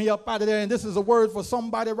lifeguard yanked me up out of there. And this is a word for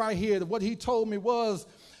somebody right here. What he told me was,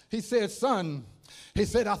 he said, son, he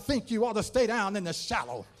said, I think you ought to stay down in the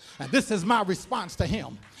shallow. And this is my response to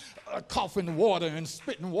him. Coughing water and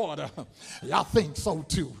spitting water. I think so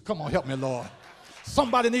too. Come on, help me, Lord.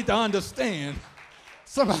 Somebody need to understand.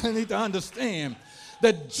 Somebody need to understand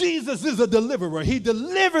that Jesus is a deliverer. He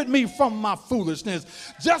delivered me from my foolishness.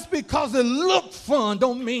 Just because it looked fun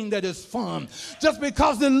don't mean that it's fun. Just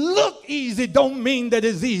because it looked easy don't mean that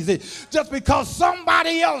it's easy. Just because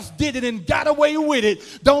somebody else did it and got away with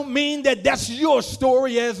it don't mean that that's your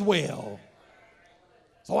story as well.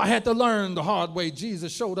 So I had to learn the hard way.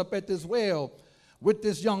 Jesus showed up at this well with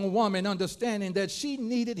this young woman, understanding that she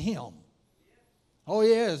needed him. Oh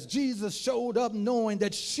yes, Jesus showed up knowing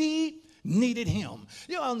that she needed him.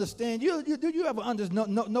 You understand? Do you ever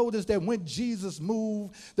notice that when Jesus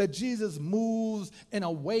moved, that Jesus moves in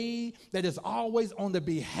a way that is always on the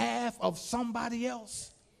behalf of somebody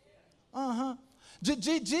else?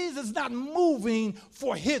 Jesus is not moving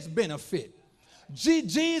for his benefit.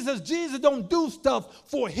 Jesus don't do stuff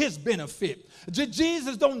for his benefit.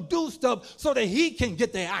 Jesus don't do stuff so that he can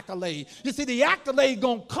get the accolade. You see, the accolade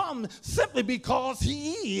gonna come simply because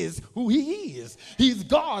he is who he is. He's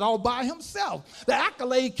God all by himself. The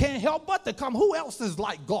accolade can't help but to come. Who else is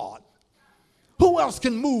like God? Who else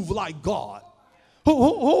can move like God?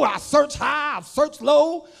 Who I search high, I've searched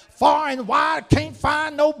low, far and wide, can't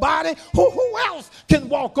find nobody. Who else can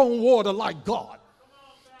walk on water like God?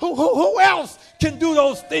 Who else can do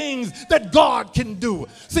those things that God can do?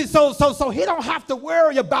 See, so he don't have to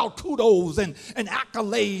worry about kudos and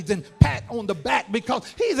accolades and pat on the back,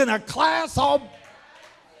 because he's in a class all...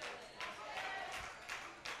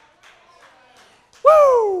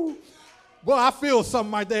 Woo! Well, I feel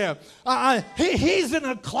something right there. He's in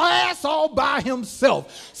a class all by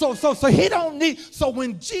himself. So he don't need... So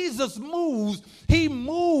when Jesus moves, he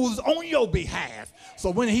moves on your behalf. So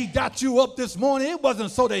when he got you up this morning, it wasn't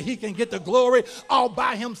so that he can get the glory all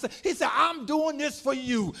by himself. He said, I'm doing this for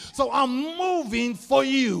you. So I'm moving for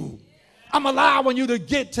you. I'm allowing you to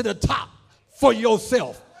get to the top for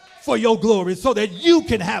yourself, for your glory, so that you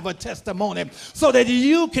can have a testimony, so that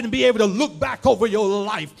you can be able to look back over your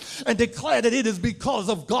life and declare that it is because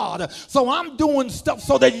of God. So I'm doing stuff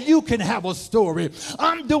so that you can have a story.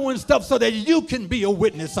 I'm doing stuff so that you can be a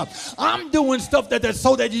witness. I'm doing stuff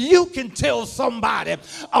so that you can tell somebody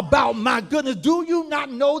about my goodness. Do you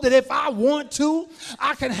not know that if I want to,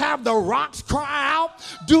 I can have the rocks cry out?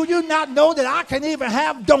 Do you not know that I can even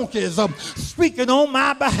have donkeys speaking on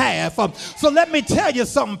my behalf? So let me tell you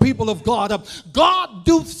something, people of God. God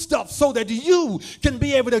do stuff so that you can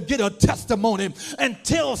be able to get a testimony and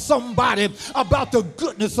tell somebody about the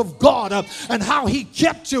goodness of God and how he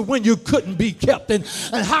kept you when you couldn't be kept, and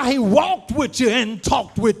how he walked with you and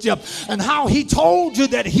talked with you, and how he told you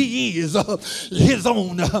that he is his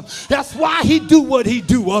own. That's why he do what he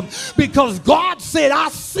do, because God said, I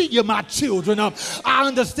see you, my children. I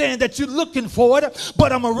understand that you're looking for it,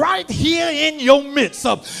 but I'm right here in your midst.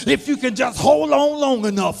 If you can just hold on long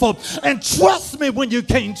enough and trust me when you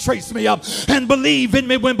can't trace me up, and believe in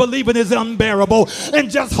me when believing is unbearable, and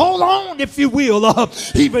just hold on if you will,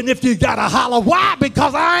 even if you gotta holler. Why?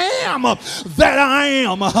 Because I am that I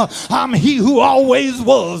am. I'm he who always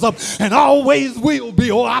was and always will be.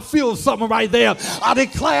 Oh, I feel something right there. I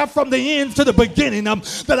declare from the end to the beginning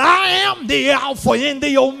that I am the Alpha and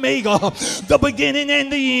the Omega, the beginning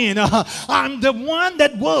and the end. I'm the one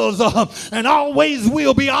that was and always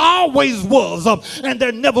will be, always was, and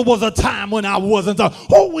there never was a time when I wasn't.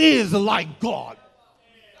 Who is like God?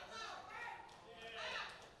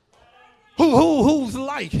 Who's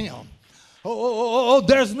like him? Oh,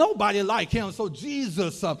 there's nobody like him. So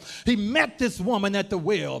Jesus, he met this woman at the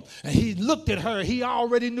well, and he looked at her. He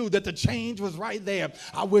already knew that the change was right there.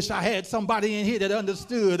 I wish I had somebody in here that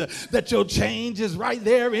understood that your change is right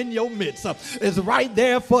there in your midst. It's right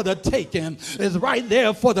there for the taking. It's right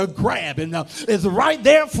there for the grabbing. It's right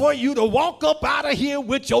there for you to walk up out of here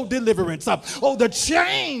with your deliverance. Oh, the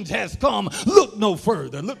change has come. Look no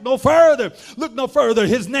further. Look no further. Look no further.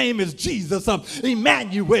 His name is Jesus,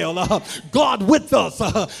 Emmanuel. God with us.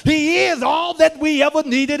 He is all that we ever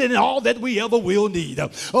needed and all that we ever will need.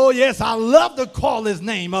 Oh, yes, I love to call his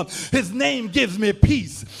name. His name gives me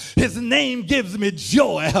peace. His name gives me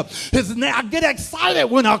joy. His name, I get excited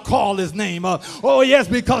when I call his name. Oh, yes,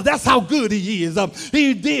 because that's how good he is.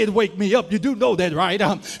 He did wake me up. You do know that, right?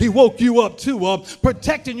 He woke you up too,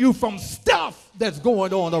 protecting you from stuff that's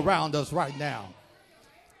going on around us right now.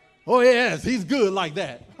 Oh, yes, he's good like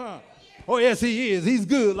that. Oh, yes, he is. He's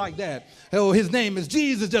good like that. Oh, his name is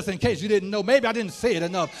Jesus, just in case you didn't know. Maybe I didn't say it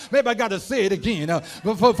enough. Maybe I got to say it again.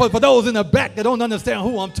 But for those in the back that don't understand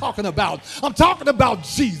who I'm talking about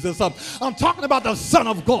Jesus. I'm talking about the Son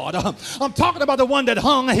of God. I'm talking about the one that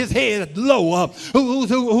hung his head low,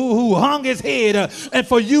 who hung his head, and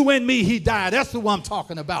for you and me, he died. That's who I'm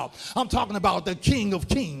talking about. I'm talking about the King of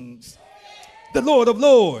Kings, the Lord of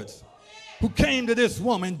Lords, who came to this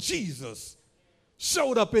woman, Jesus.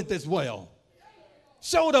 Showed up at this well.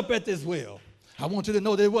 Showed up at this well. I want you to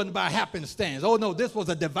know that it wasn't by happenstance. Oh, no, this was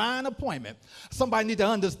a divine appointment. Somebody need to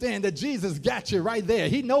understand that Jesus got you right there.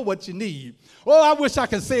 He know what you need. Oh, I wish I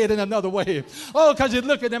could say it in another way. Oh, because you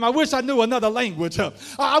look at them. I wish I knew another language.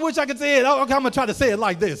 I wish I could say it. Oh, okay, I'm going to try to say it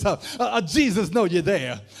like this. Jesus know you're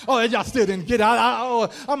there. Oh, y'all still didn't get it. I'm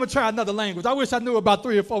going to try another language. I wish I knew about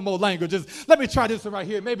 3 or 4 more languages. Let me try this one right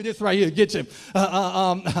here. Maybe this right here get you.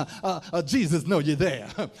 Jesus know you're there.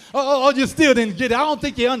 Oh, you still didn't get it. I don't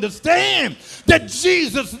think you understand that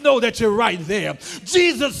Jesus know that you're right there.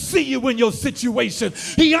 Jesus see you in your situation.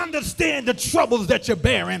 He understands the troubles that you're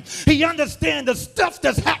bearing. He understands the stuff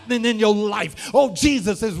that's happening in your life. Oh,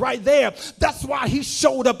 Jesus is right there. That's why he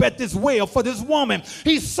showed up at this well for this woman.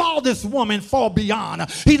 He saw this woman fall beyond.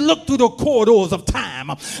 He looked through the corridors of time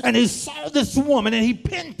and he saw this woman and he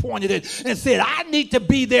pinpointed it and said, I need to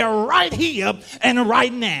be there right here and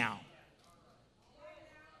right now.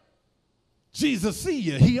 Jesus see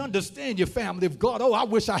you. He understands your family of God. Oh, I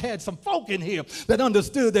wish I had some folk in here that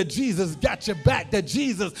understood that Jesus got your back, that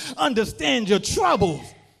Jesus understands your troubles.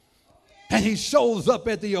 And he shows up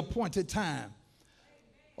at the appointed time.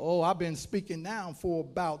 Oh, I've been speaking now for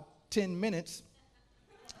about 10 minutes.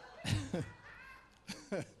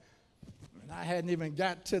 And I hadn't even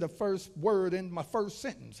got to the first word in my first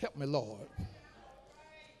sentence. Help me, Lord.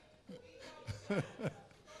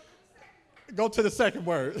 Go to the second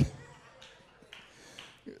word.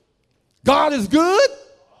 God is good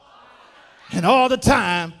and all the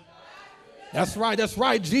time. That's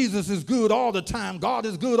right. Jesus is good all the time. God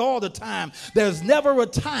is good all the time. There's never a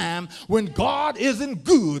time when God isn't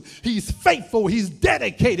good. He's faithful. He's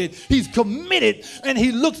dedicated. He's committed. And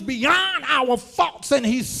he looks beyond our faults and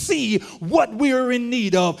he sees what we're in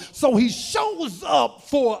need of. So he shows up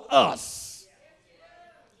for us.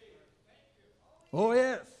 Oh,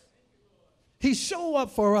 yes. He showed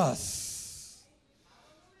up for us.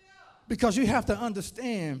 Because you have to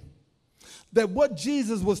understand that what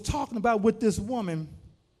Jesus was talking about with this woman,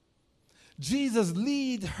 Jesus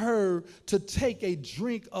lead her to take a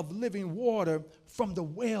drink of living water from the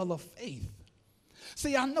well of faith.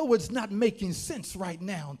 See, I know it's not making sense right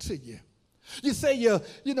now to you. You say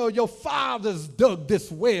your fathers dug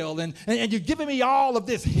this well and you're giving me all of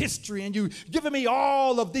this history and you're giving me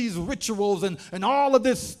all of these rituals and all of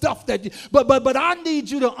this stuff but I need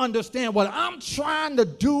you to understand what I'm trying to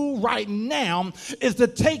do right now is to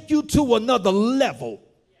take you to another level.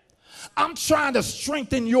 I'm trying to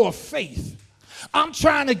strengthen your faith. I'm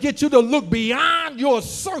trying to get you to look beyond your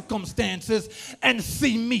circumstances and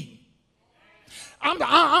see me.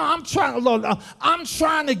 I'm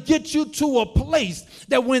trying to get you to a place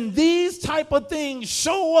that when these type of things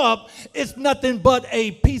show up, it's nothing but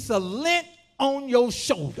a piece of lint on your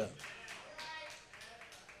shoulder.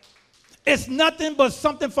 It's nothing but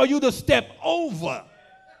something for you to step over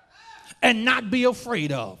and not be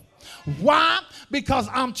afraid of. Why? Because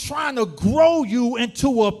I'm trying to grow you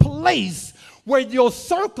into a place where your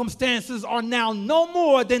circumstances are now no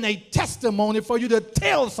more than a testimony for you to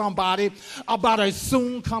tell somebody about a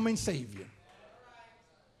soon coming Savior.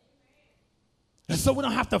 And so we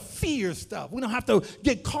don't have to fear stuff. We don't have to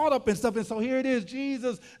get caught up in stuff. And so here it is.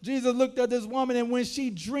 Jesus looked at this woman, and when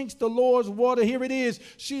she drinks the Lord's water, here it is.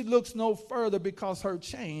 She looks no further because her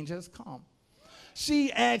change has come.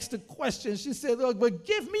 She asked the question. She said, look, but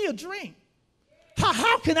give me a drink.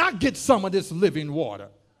 How can I get some of this living water?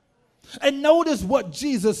 And notice what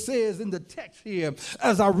Jesus says in the text here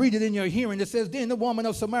as I read it in your hearing. It says, then the woman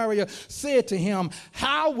of Samaria said to him,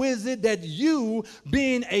 how is it that you,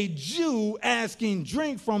 being a Jew, asking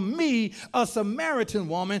drink from me, a Samaritan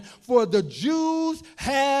woman? For the Jews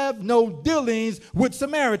have no dealings with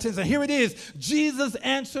Samaritans. And here it is. Jesus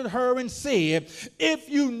answered her and said, if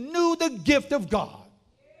you knew the gift of God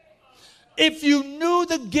if you knew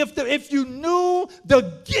the gift, if you knew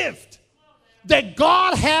the gift that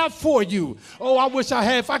God had for you. Oh, I wish I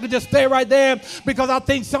had, if I could just stay right there, because I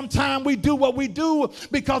think sometimes we do what we do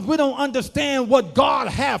because we don't understand what God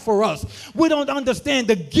had for us. We don't understand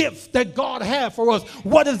the gift that God had for us.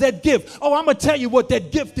 What is that gift? Oh, I'm going to tell you what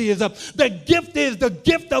that gift is. The gift is the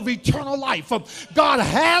gift of eternal life. God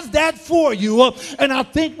has that for you, and I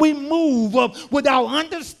think we move without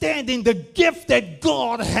understanding the gift that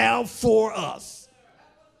God has for us.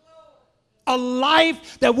 A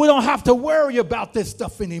life that we don't have to worry about this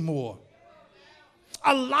stuff anymore.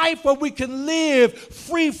 A life where we can live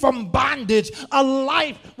free from bondage. A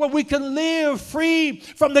life where we can live free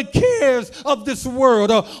from the cares of this world.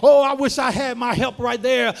 Oh, I wish I had my help right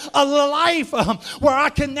there. A life where I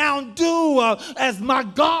can now do as my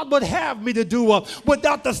God would have me to do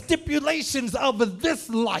without the stipulations of this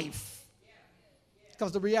life.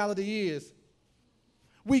 Because the reality is,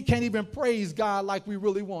 we can't even praise God like we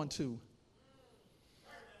really want to.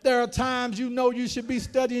 There are times you know you should be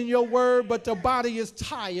studying your word, but the body is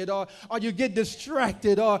tired, or you get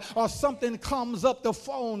distracted, or something comes up, the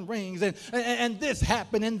phone rings, and this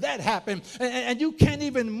happened and that happened, and you can't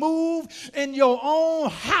even move in your own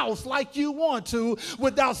house like you want to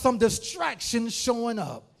without some distractions showing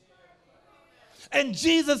up. And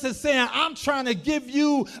Jesus is saying, I'm trying to give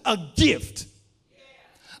you a gift.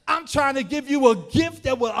 I'm trying to give you a gift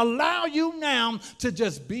that will allow you now to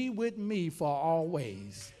just be with me for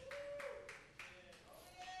always.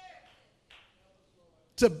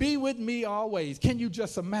 To be with me always. Can you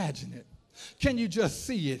just imagine it? Can you just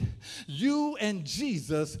see it? You and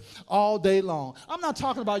Jesus all day long. I'm not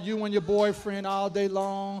talking about you and your boyfriend all day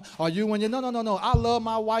long, or you and your, no. I love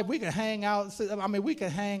my wife. We can hang out. I mean, we can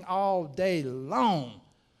hang all day long.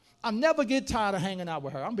 I never get tired of hanging out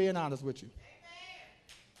with her. I'm being honest with you.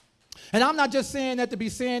 And I'm not just saying that to be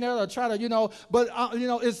saying that or try to, but,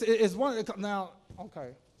 it's one. Now, okay.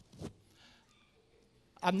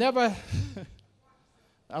 I've never,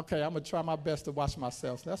 okay, I'm going to try my best to watch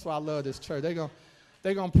myself. That's why I love this church.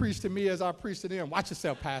 They're gonna preach to me as I preach to them. Watch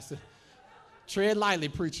yourself, Pastor. Tread lightly,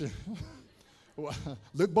 preacher.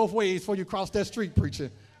 Look both ways before you cross that street,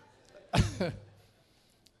 preacher.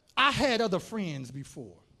 I had other friends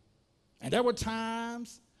before. And there were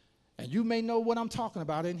times, and you may know what I'm talking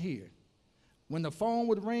about in here. When the phone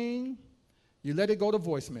would ring, you let it go to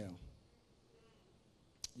voicemail.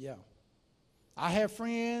 Yeah. I have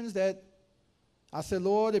friends that I said,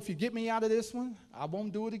 Lord, if you get me out of this one, I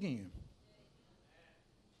won't do it again.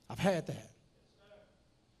 I've had that.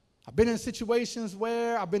 I've been in situations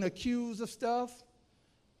where I've been accused of stuff,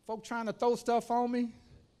 folk trying to throw stuff on me.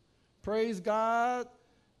 Praise God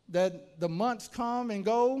that the months come and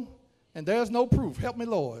go, and there's no proof. Help me,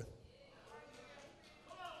 Lord.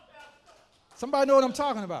 Somebody know what I'm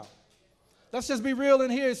talking about. Let's just be real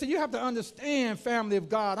in here. So you have to understand, family of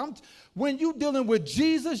God, when you're dealing with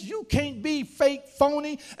Jesus, you can't be fake,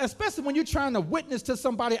 phony, especially when you're trying to witness to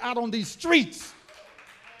somebody out on these streets.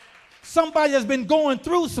 Somebody that's been going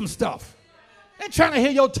through some stuff. They're trying to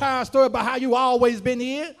hear your tired story about how you always been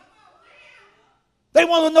here. They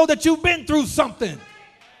want to know that you've been through something.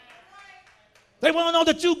 They want to know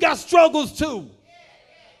that you got struggles too.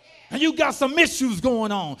 And you got some issues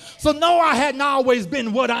going on. So no, I hadn't always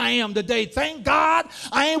been what I am today. Thank God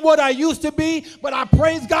I ain't what I used to be, but I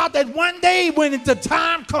praise God that one day when the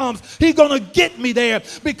time comes, he's going to get me there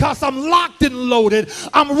because I'm locked and loaded.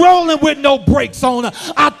 I'm rolling with no brakes on.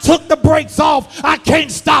 I took the brakes off. I can't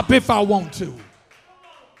stop if I want to.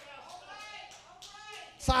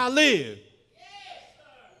 That's how I live.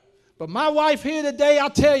 But my wife here today, I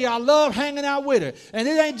tell you, I love hanging out with her. And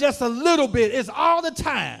it ain't just a little bit, it's all the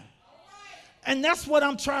time. And that's what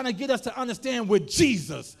I'm trying to get us to understand with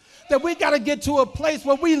Jesus. That we got to get to a place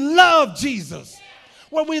where we love Jesus.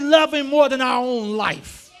 Where we love him more than our own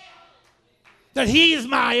life. That he is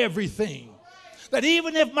my everything. That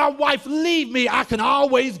even if my wife leave me, I can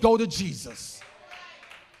always go to Jesus.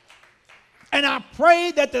 And I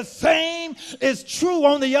pray that the same is true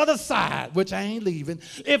on the other side, which I ain't leaving.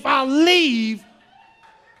 If I leave,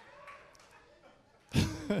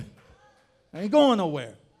 I ain't going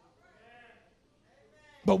nowhere.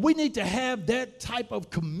 But we need to have that type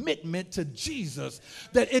of commitment to Jesus,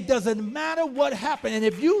 that it doesn't matter what happened. And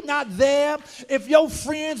if you're not there, if your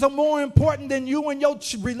friends are more important than you and your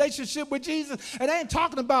relationship with Jesus, and I ain't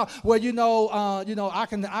talking about, well, I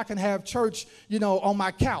can have church, on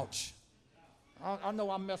my couch. I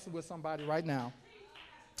know I'm messing with somebody right now.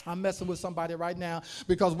 I'm messing with somebody right now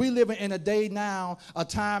because we living in a day now, a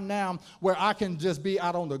time now where I can just be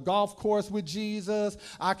out on the golf course with Jesus.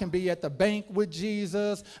 I can be at the bank with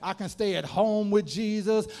Jesus. I can stay at home with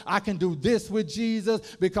Jesus. I can do this with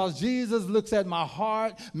Jesus because Jesus looks at my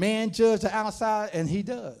heart. Man judge the outside, and he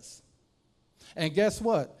does. And guess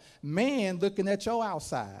what? Man looking at your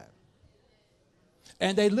outside.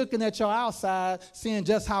 And they looking at your outside, seeing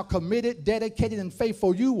just how committed, dedicated, and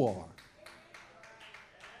faithful you are.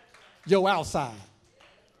 Your outside.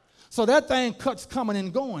 So that thing cuts coming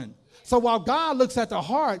and going. So while God looks at the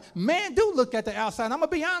heart, man do look at the outside. And I'm going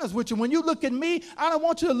to be honest with you. When you look at me, I don't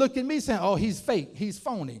want you to look at me saying, oh, he's fake. He's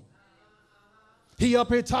phony. He up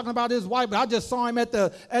here talking about his wife, but I just saw him at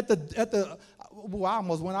the well, I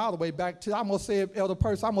almost went all the way back to, I almost said, elder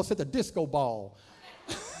person, I almost said the disco ball.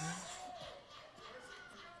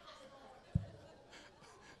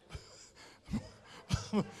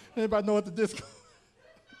 Anybody know what the disco?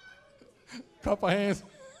 Couple hands.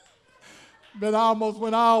 But I almost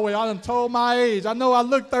went all the way. I done told my age. I know I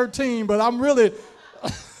look 13, but I'm really.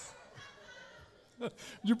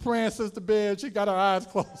 You praying, Sister Bear. She got her eyes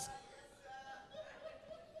closed.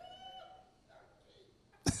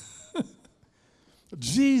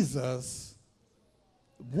 Jesus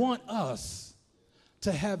wants us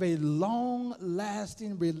to have a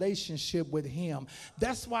long-lasting relationship with him.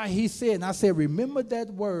 That's why he said, and I said, remember that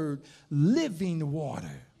word, living water.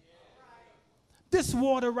 This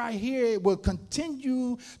water right here will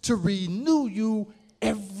continue to renew you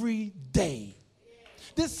every day.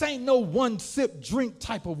 This ain't no one-sip drink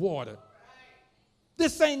type of water.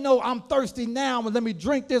 This ain't no, I'm thirsty now, but let me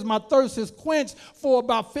drink this. My thirst is quenched for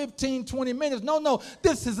about 15, 20 minutes. No.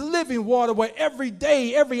 This is living water where every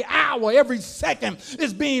day, every hour, every second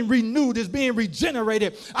is being renewed, is being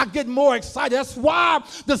regenerated. I get more excited. That's why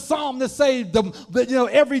the psalmist say,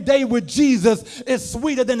 every day with Jesus is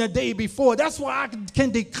sweeter than the day before. That's why I can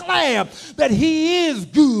declare that he is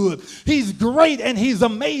good. He's great and he's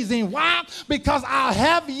amazing. Why? Because I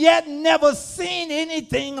have yet never seen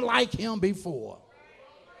anything like him before.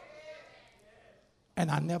 And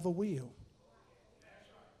I never will.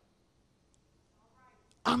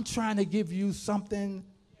 I'm trying to give you something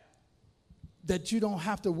that you don't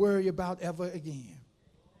have to worry about ever again.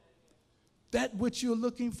 That which you're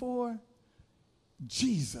looking for,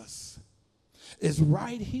 Jesus is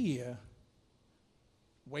right here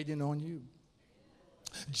waiting on you.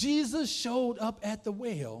 Jesus showed up at the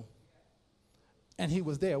well, and he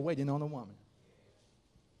was there waiting on the woman.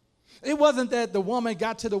 It wasn't that the woman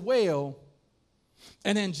got to the well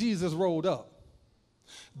and then Jesus rolled up.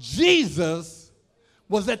 Jesus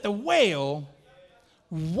was at the well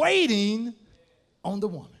waiting on the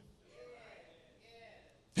woman.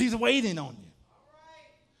 He's waiting on you.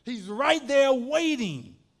 He's right there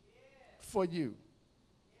waiting for you.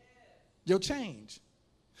 Your change.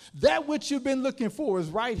 That which you've been looking for is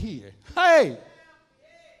right here. Hey,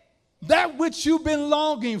 that which you've been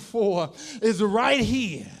longing for is right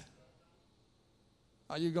here.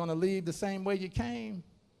 Are you going to leave the same way you came?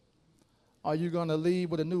 Are you going to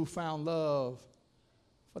leave with a newfound love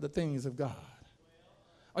for the things of God?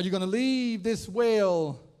 Are you going to leave this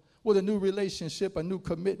well with a new relationship, a new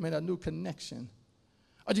commitment, a new connection?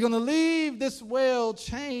 Are you going to leave this well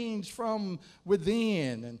changed from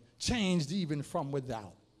within and changed even from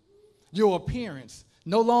without? Your appearance.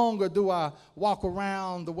 No longer do I walk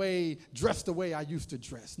around dressed the way I used to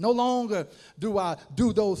dress. No longer do I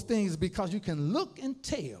do those things because you can look and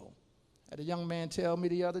tell. I had a young man tell me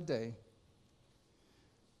the other day.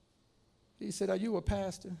 He said, are you a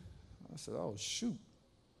pastor? I said, oh, shoot.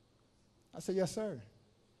 I said, yes, sir.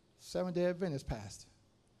 Seventh-day Adventist pastor.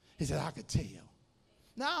 He said, I could tell.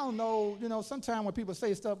 Now, I don't know, sometimes when people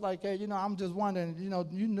say stuff like that, I'm just wondering,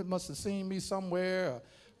 you must have seen me somewhere or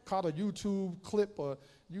caught a YouTube clip or,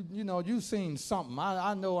 you seen something.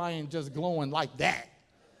 I know I ain't just glowing like that.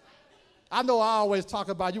 I know I always talk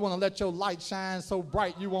about you want to let your light shine so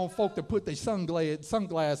bright you want folk to put their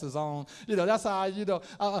sunglasses on. That's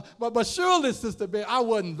how, but surely, Sister Bear, I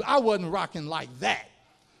wasn't rocking like that.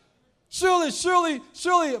 Surely,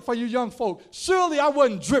 for you young folk, surely I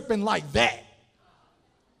wasn't dripping like that.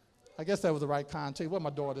 I guess that was the right context. Where my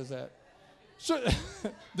daughter's at? Sure.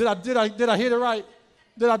 Did I hit it right?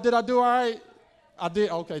 Did I do all right? I did.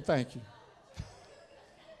 Okay, thank you.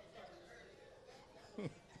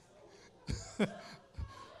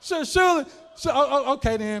 Surely,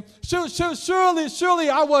 okay then. Surely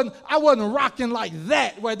I wasn't rocking like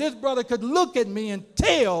that, where this brother could look at me and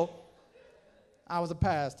tell I was a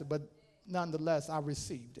pastor, but nonetheless I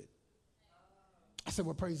received it. I said,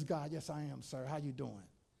 well, praise God. Yes, I am, sir. How you doing?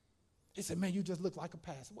 He said, man, you just look like a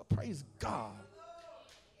pastor. Well, praise God.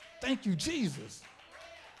 Thank you, Jesus.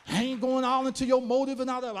 I ain't going all into your motive and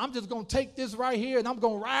all that. I'm just going to take this right here and I'm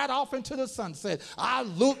going to ride off into the sunset. I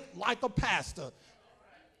look like a pastor.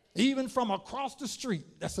 Even from across the street,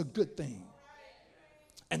 that's a good thing.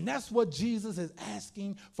 And that's what Jesus is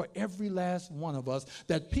asking for every last one of us,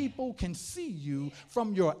 that people can see you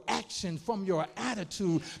from your action, from your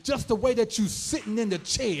attitude, just the way that you sitting in the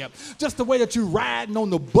chair, just the way that you riding on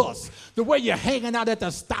the bus, the way you're hanging out at the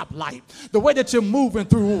stoplight, the way that you're moving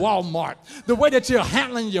through Walmart, the way that you're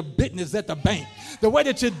handling your business at the bank, the way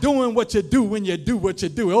that you're doing what you do when you do what you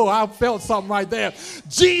do. Oh, I felt something right there.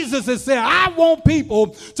 Jesus is saying, I want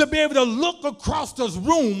people to be able to look across this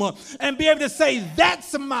room and be able to say,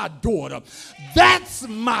 that's my daughter, that's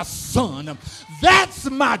my son, that's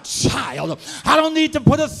my child. I don't need to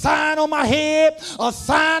put a sign on my head, a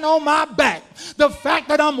sign on my back. The fact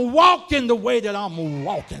that I'm walking the way that I'm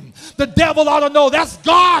walking, the devil ought to know that's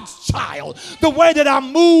God's child. The way that I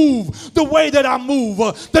move, the way that I move,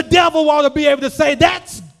 the devil ought to be able to say,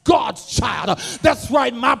 that's God's child. That's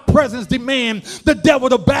right, my presence demands the devil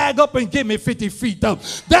to bag up and give me 50 feet.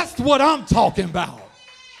 That's what I'm talking about.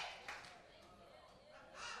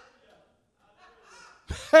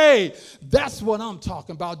 Hey, that's what I'm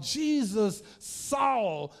talking about. Jesus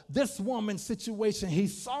saw this woman's situation. He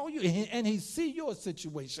saw you and he see your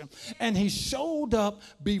situation. And he showed up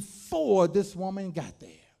before this woman got there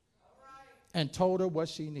and told her what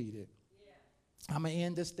she needed. I'm going to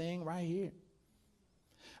end this thing right here.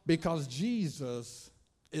 Because Jesus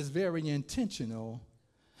is very intentional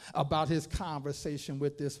about his conversation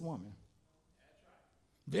with this woman.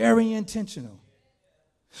 Very intentional.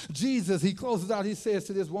 Jesus, he closes out, he says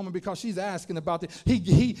to this woman, because she's asking about it,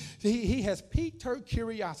 he has piqued her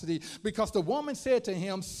curiosity, because the woman said to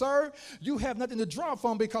him, sir, you have nothing to draw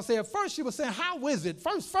from, because at first she was saying, how is it,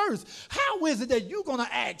 first, how is it that you're going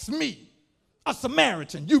to ask me, a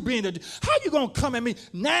Samaritan, you being a, how you going to come at me?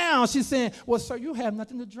 Now she's saying, well, sir, you have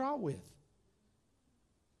nothing to draw with.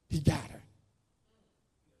 He got her.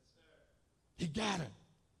 He got her.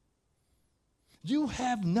 You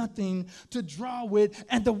have nothing to draw with,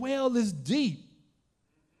 and the well is deep.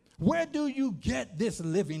 Where do you get this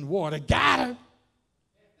living water? Got her.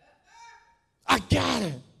 I got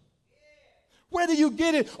her. Where do you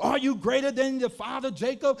get it? Are you greater than the father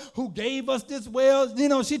Jacob who gave us this well? You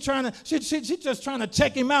know, she's just trying to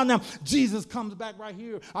check him out. Now, Jesus comes back right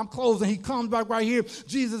here. I'm closing. He comes back right here.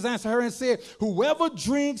 Jesus answered her and said, whoever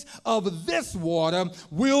drinks of this water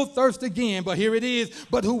will thirst again. But here it is.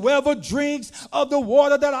 But whoever drinks of the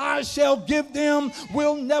water that I shall give them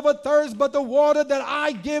will never thirst. But the water that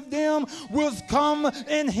I give them will come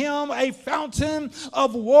in him a fountain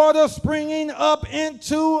of water springing up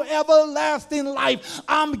into everlasting life.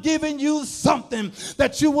 I'm giving you something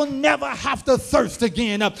that you will never have to thirst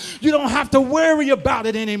again. You don't have to worry about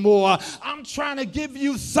it anymore. I'm trying to give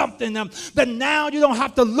you something that now you don't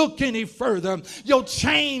have to look any further. Your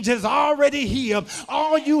change is already here.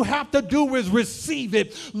 All you have to do is receive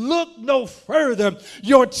it. Look no further.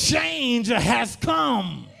 Your change has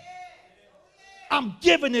come. I'm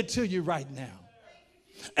giving it to you right now.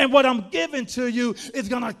 And what I'm giving to you is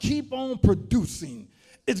going to keep on producing.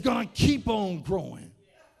 It's going to keep on growing.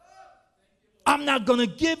 I'm not going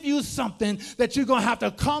to give you something that you're going to have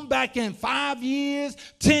to come back in 5 years,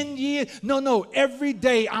 10 years. No. Every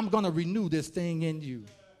day I'm going to renew this thing in you.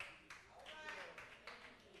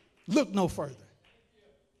 Look no further.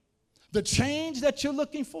 The change that you're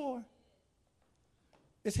looking for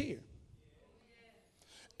is here.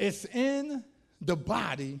 It's in the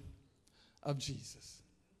body of Jesus.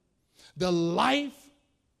 The life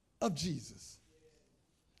of Jesus.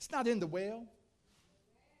 It's not in the well.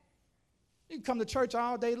 You can come to church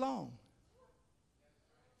all day long.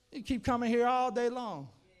 You keep coming here all day long.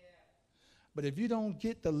 But if you don't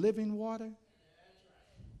get the living water,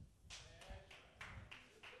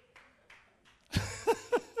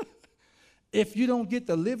 if you don't get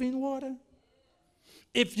the living water,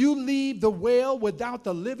 if you leave the well without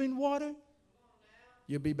the living water,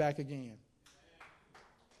 you'll be back again.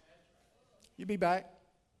 You'll be back.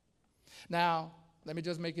 Now, let me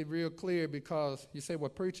just make it real clear, because you say,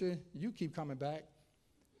 well, preacher, you keep coming back.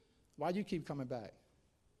 Why you keep coming back?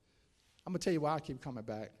 I'm going to tell you why I keep coming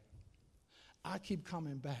back. I keep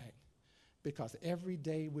coming back because every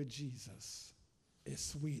day with Jesus is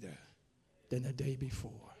sweeter than the day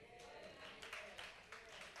before.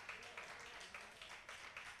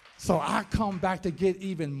 So I come back to get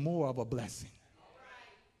even more of a blessing.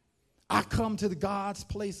 I come to God's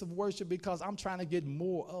place of worship because I'm trying to get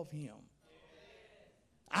more of him.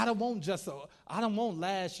 I don't want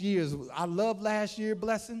last year's, I love last year's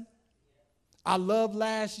blessing. I love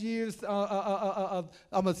last year's, I'm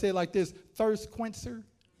going to say it like this, thirst quencher.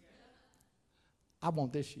 I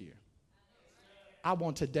want this year. I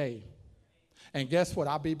want today. And guess what?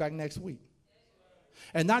 I'll be back next week.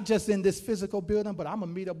 And not just in this physical building, but I'm going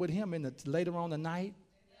to meet up with him later on tonight.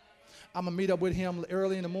 I'm going to meet up with him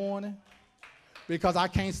early in the morning because I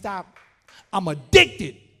can't stop. I'm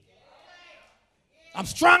addicted. I'm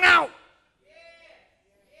strung out.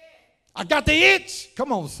 I got the itch.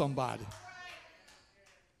 Come on, somebody.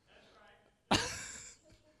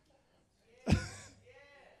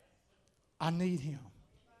 I need him.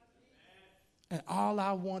 And all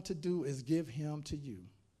I want to do is give him to you.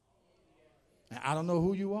 And I don't know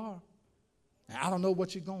who you are. And I don't know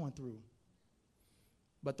what you're going through.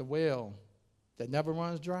 But the well that never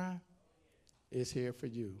runs dry is here for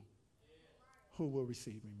you. Who will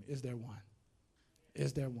receive him? Is there one?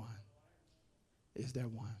 Is there one? Is there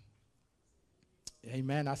one?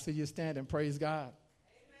 Amen. I see you standing. Praise God.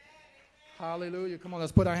 Amen. Hallelujah. Come on,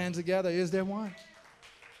 let's put our hands together. Is there one?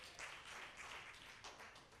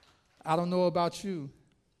 I don't know about you,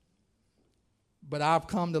 but I've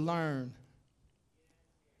come to learn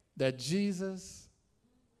that Jesus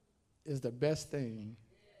is the best thing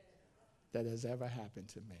that has ever happened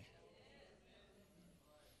to me.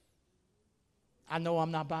 I know I'm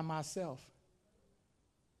not by myself,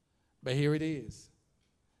 but here it is.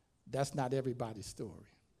 That's not everybody's story.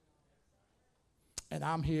 And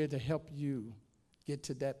I'm here to help you get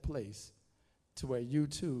to that place to where you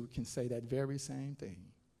too can say that very same thing.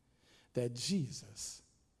 That Jesus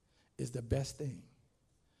is the best thing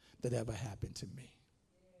that ever happened to me.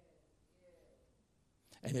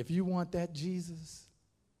 And if you want that Jesus,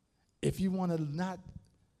 if you want to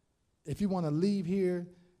leave here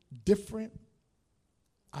different,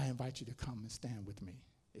 I invite you to come and stand with me.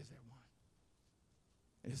 Is there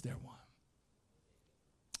one? Is there one?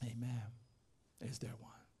 Amen. Is there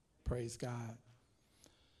one? Praise God.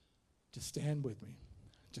 Just stand with me.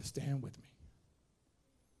 Just stand with me.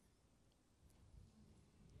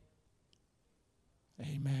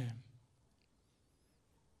 Amen.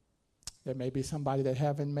 There may be somebody that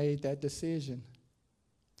haven't made that decision.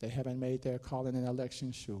 They haven't made their calling and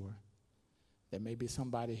election sure. There may be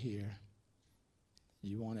somebody here.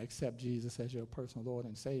 You want to accept Jesus as your personal Lord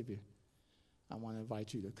and Savior. I want to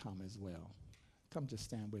invite you to come as well. Come just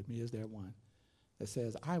stand with me. Is there one that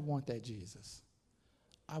says, I want that Jesus.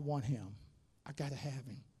 I want him. I got to have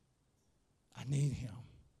him. I need him.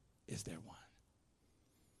 Is there one?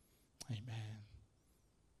 Amen.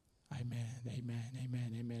 Amen, amen,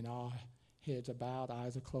 amen, amen. All heads are bowed,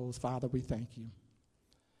 eyes are closed. Father, we thank you.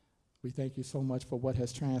 We thank you so much for what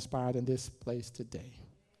has transpired in this place today.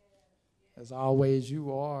 As always,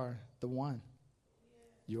 you are the one.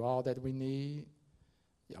 You're all that we need.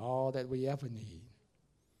 You're all that we ever need.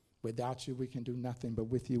 Without you, we can do nothing, but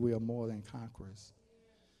with you, we are more than conquerors.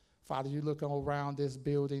 Father, you look around this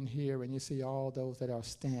building here, and you see all those that are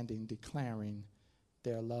standing, declaring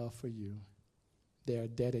their love for you. They're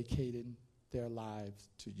dedicating their lives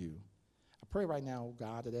to you. I pray right now, oh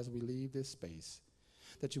God, that as we leave this space,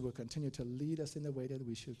 that you will continue to lead us in the way that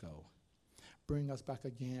we should go. Bring us back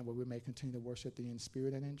again where we may continue to worship thee in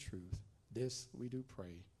spirit and in truth. This we do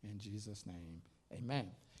pray in Jesus' name.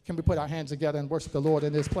 Amen. Can we put our hands together and worship the Lord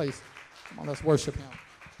in this place? Come on, let's worship him.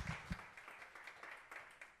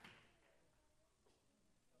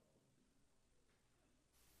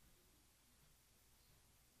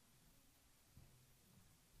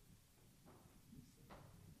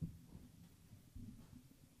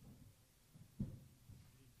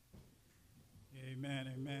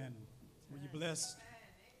 Amen, amen. Were you blessed?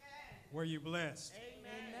 Were you blessed?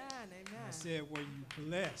 Amen. Amen. I said, were you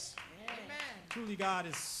blessed? Amen. Truly, God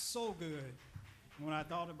is so good. And when I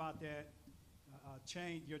thought about that,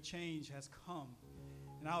 your change has come.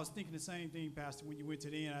 And I was thinking the same thing, Pastor, when you went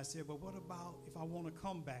to the end. I said, well, what about if I want to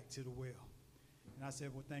come back to the well? And I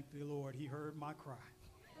said, well, thank the Lord. He heard my cry.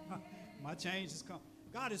 My change has come.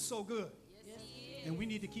 God is so good. Yes, he is. And we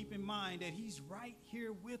need to keep in mind that he's right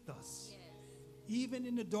here with us. Yes. Even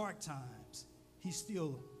in the dark times, he's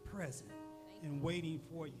still present and waiting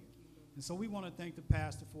for you. And so we want to thank the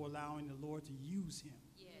pastor for allowing the Lord to use him.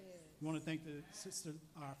 Yes. We want to thank the sister,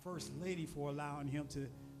 our first lady, for allowing him to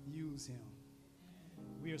use him.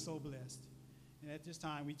 We are so blessed. And at this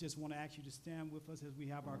time, we just want to ask you to stand with us as we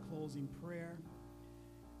have our closing prayer.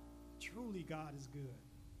 Truly, God is good.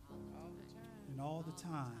 All the time. And all the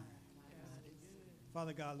time.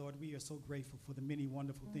 Father God, Lord, we are so grateful for the many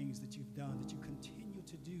wonderful things that you've done, that you continue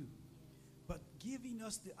to do. But giving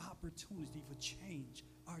us the opportunity for change,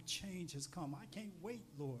 our change has come. I can't wait,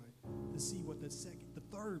 Lord, to see what the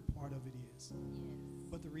third part of it is. Yes.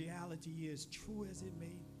 But the reality is, true as it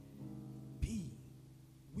may be,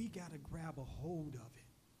 we got to grab a hold of it.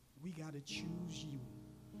 We got to choose you.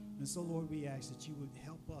 And so, Lord, we ask that you would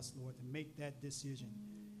help us, Lord, to make that decision.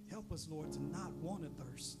 Help us, Lord, to not want to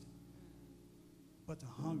thirst, but to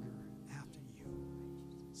hunger after you.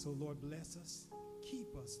 So, Lord, bless us,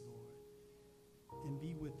 keep us, Lord, and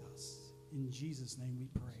be with us. In Jesus' name we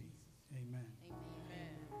pray.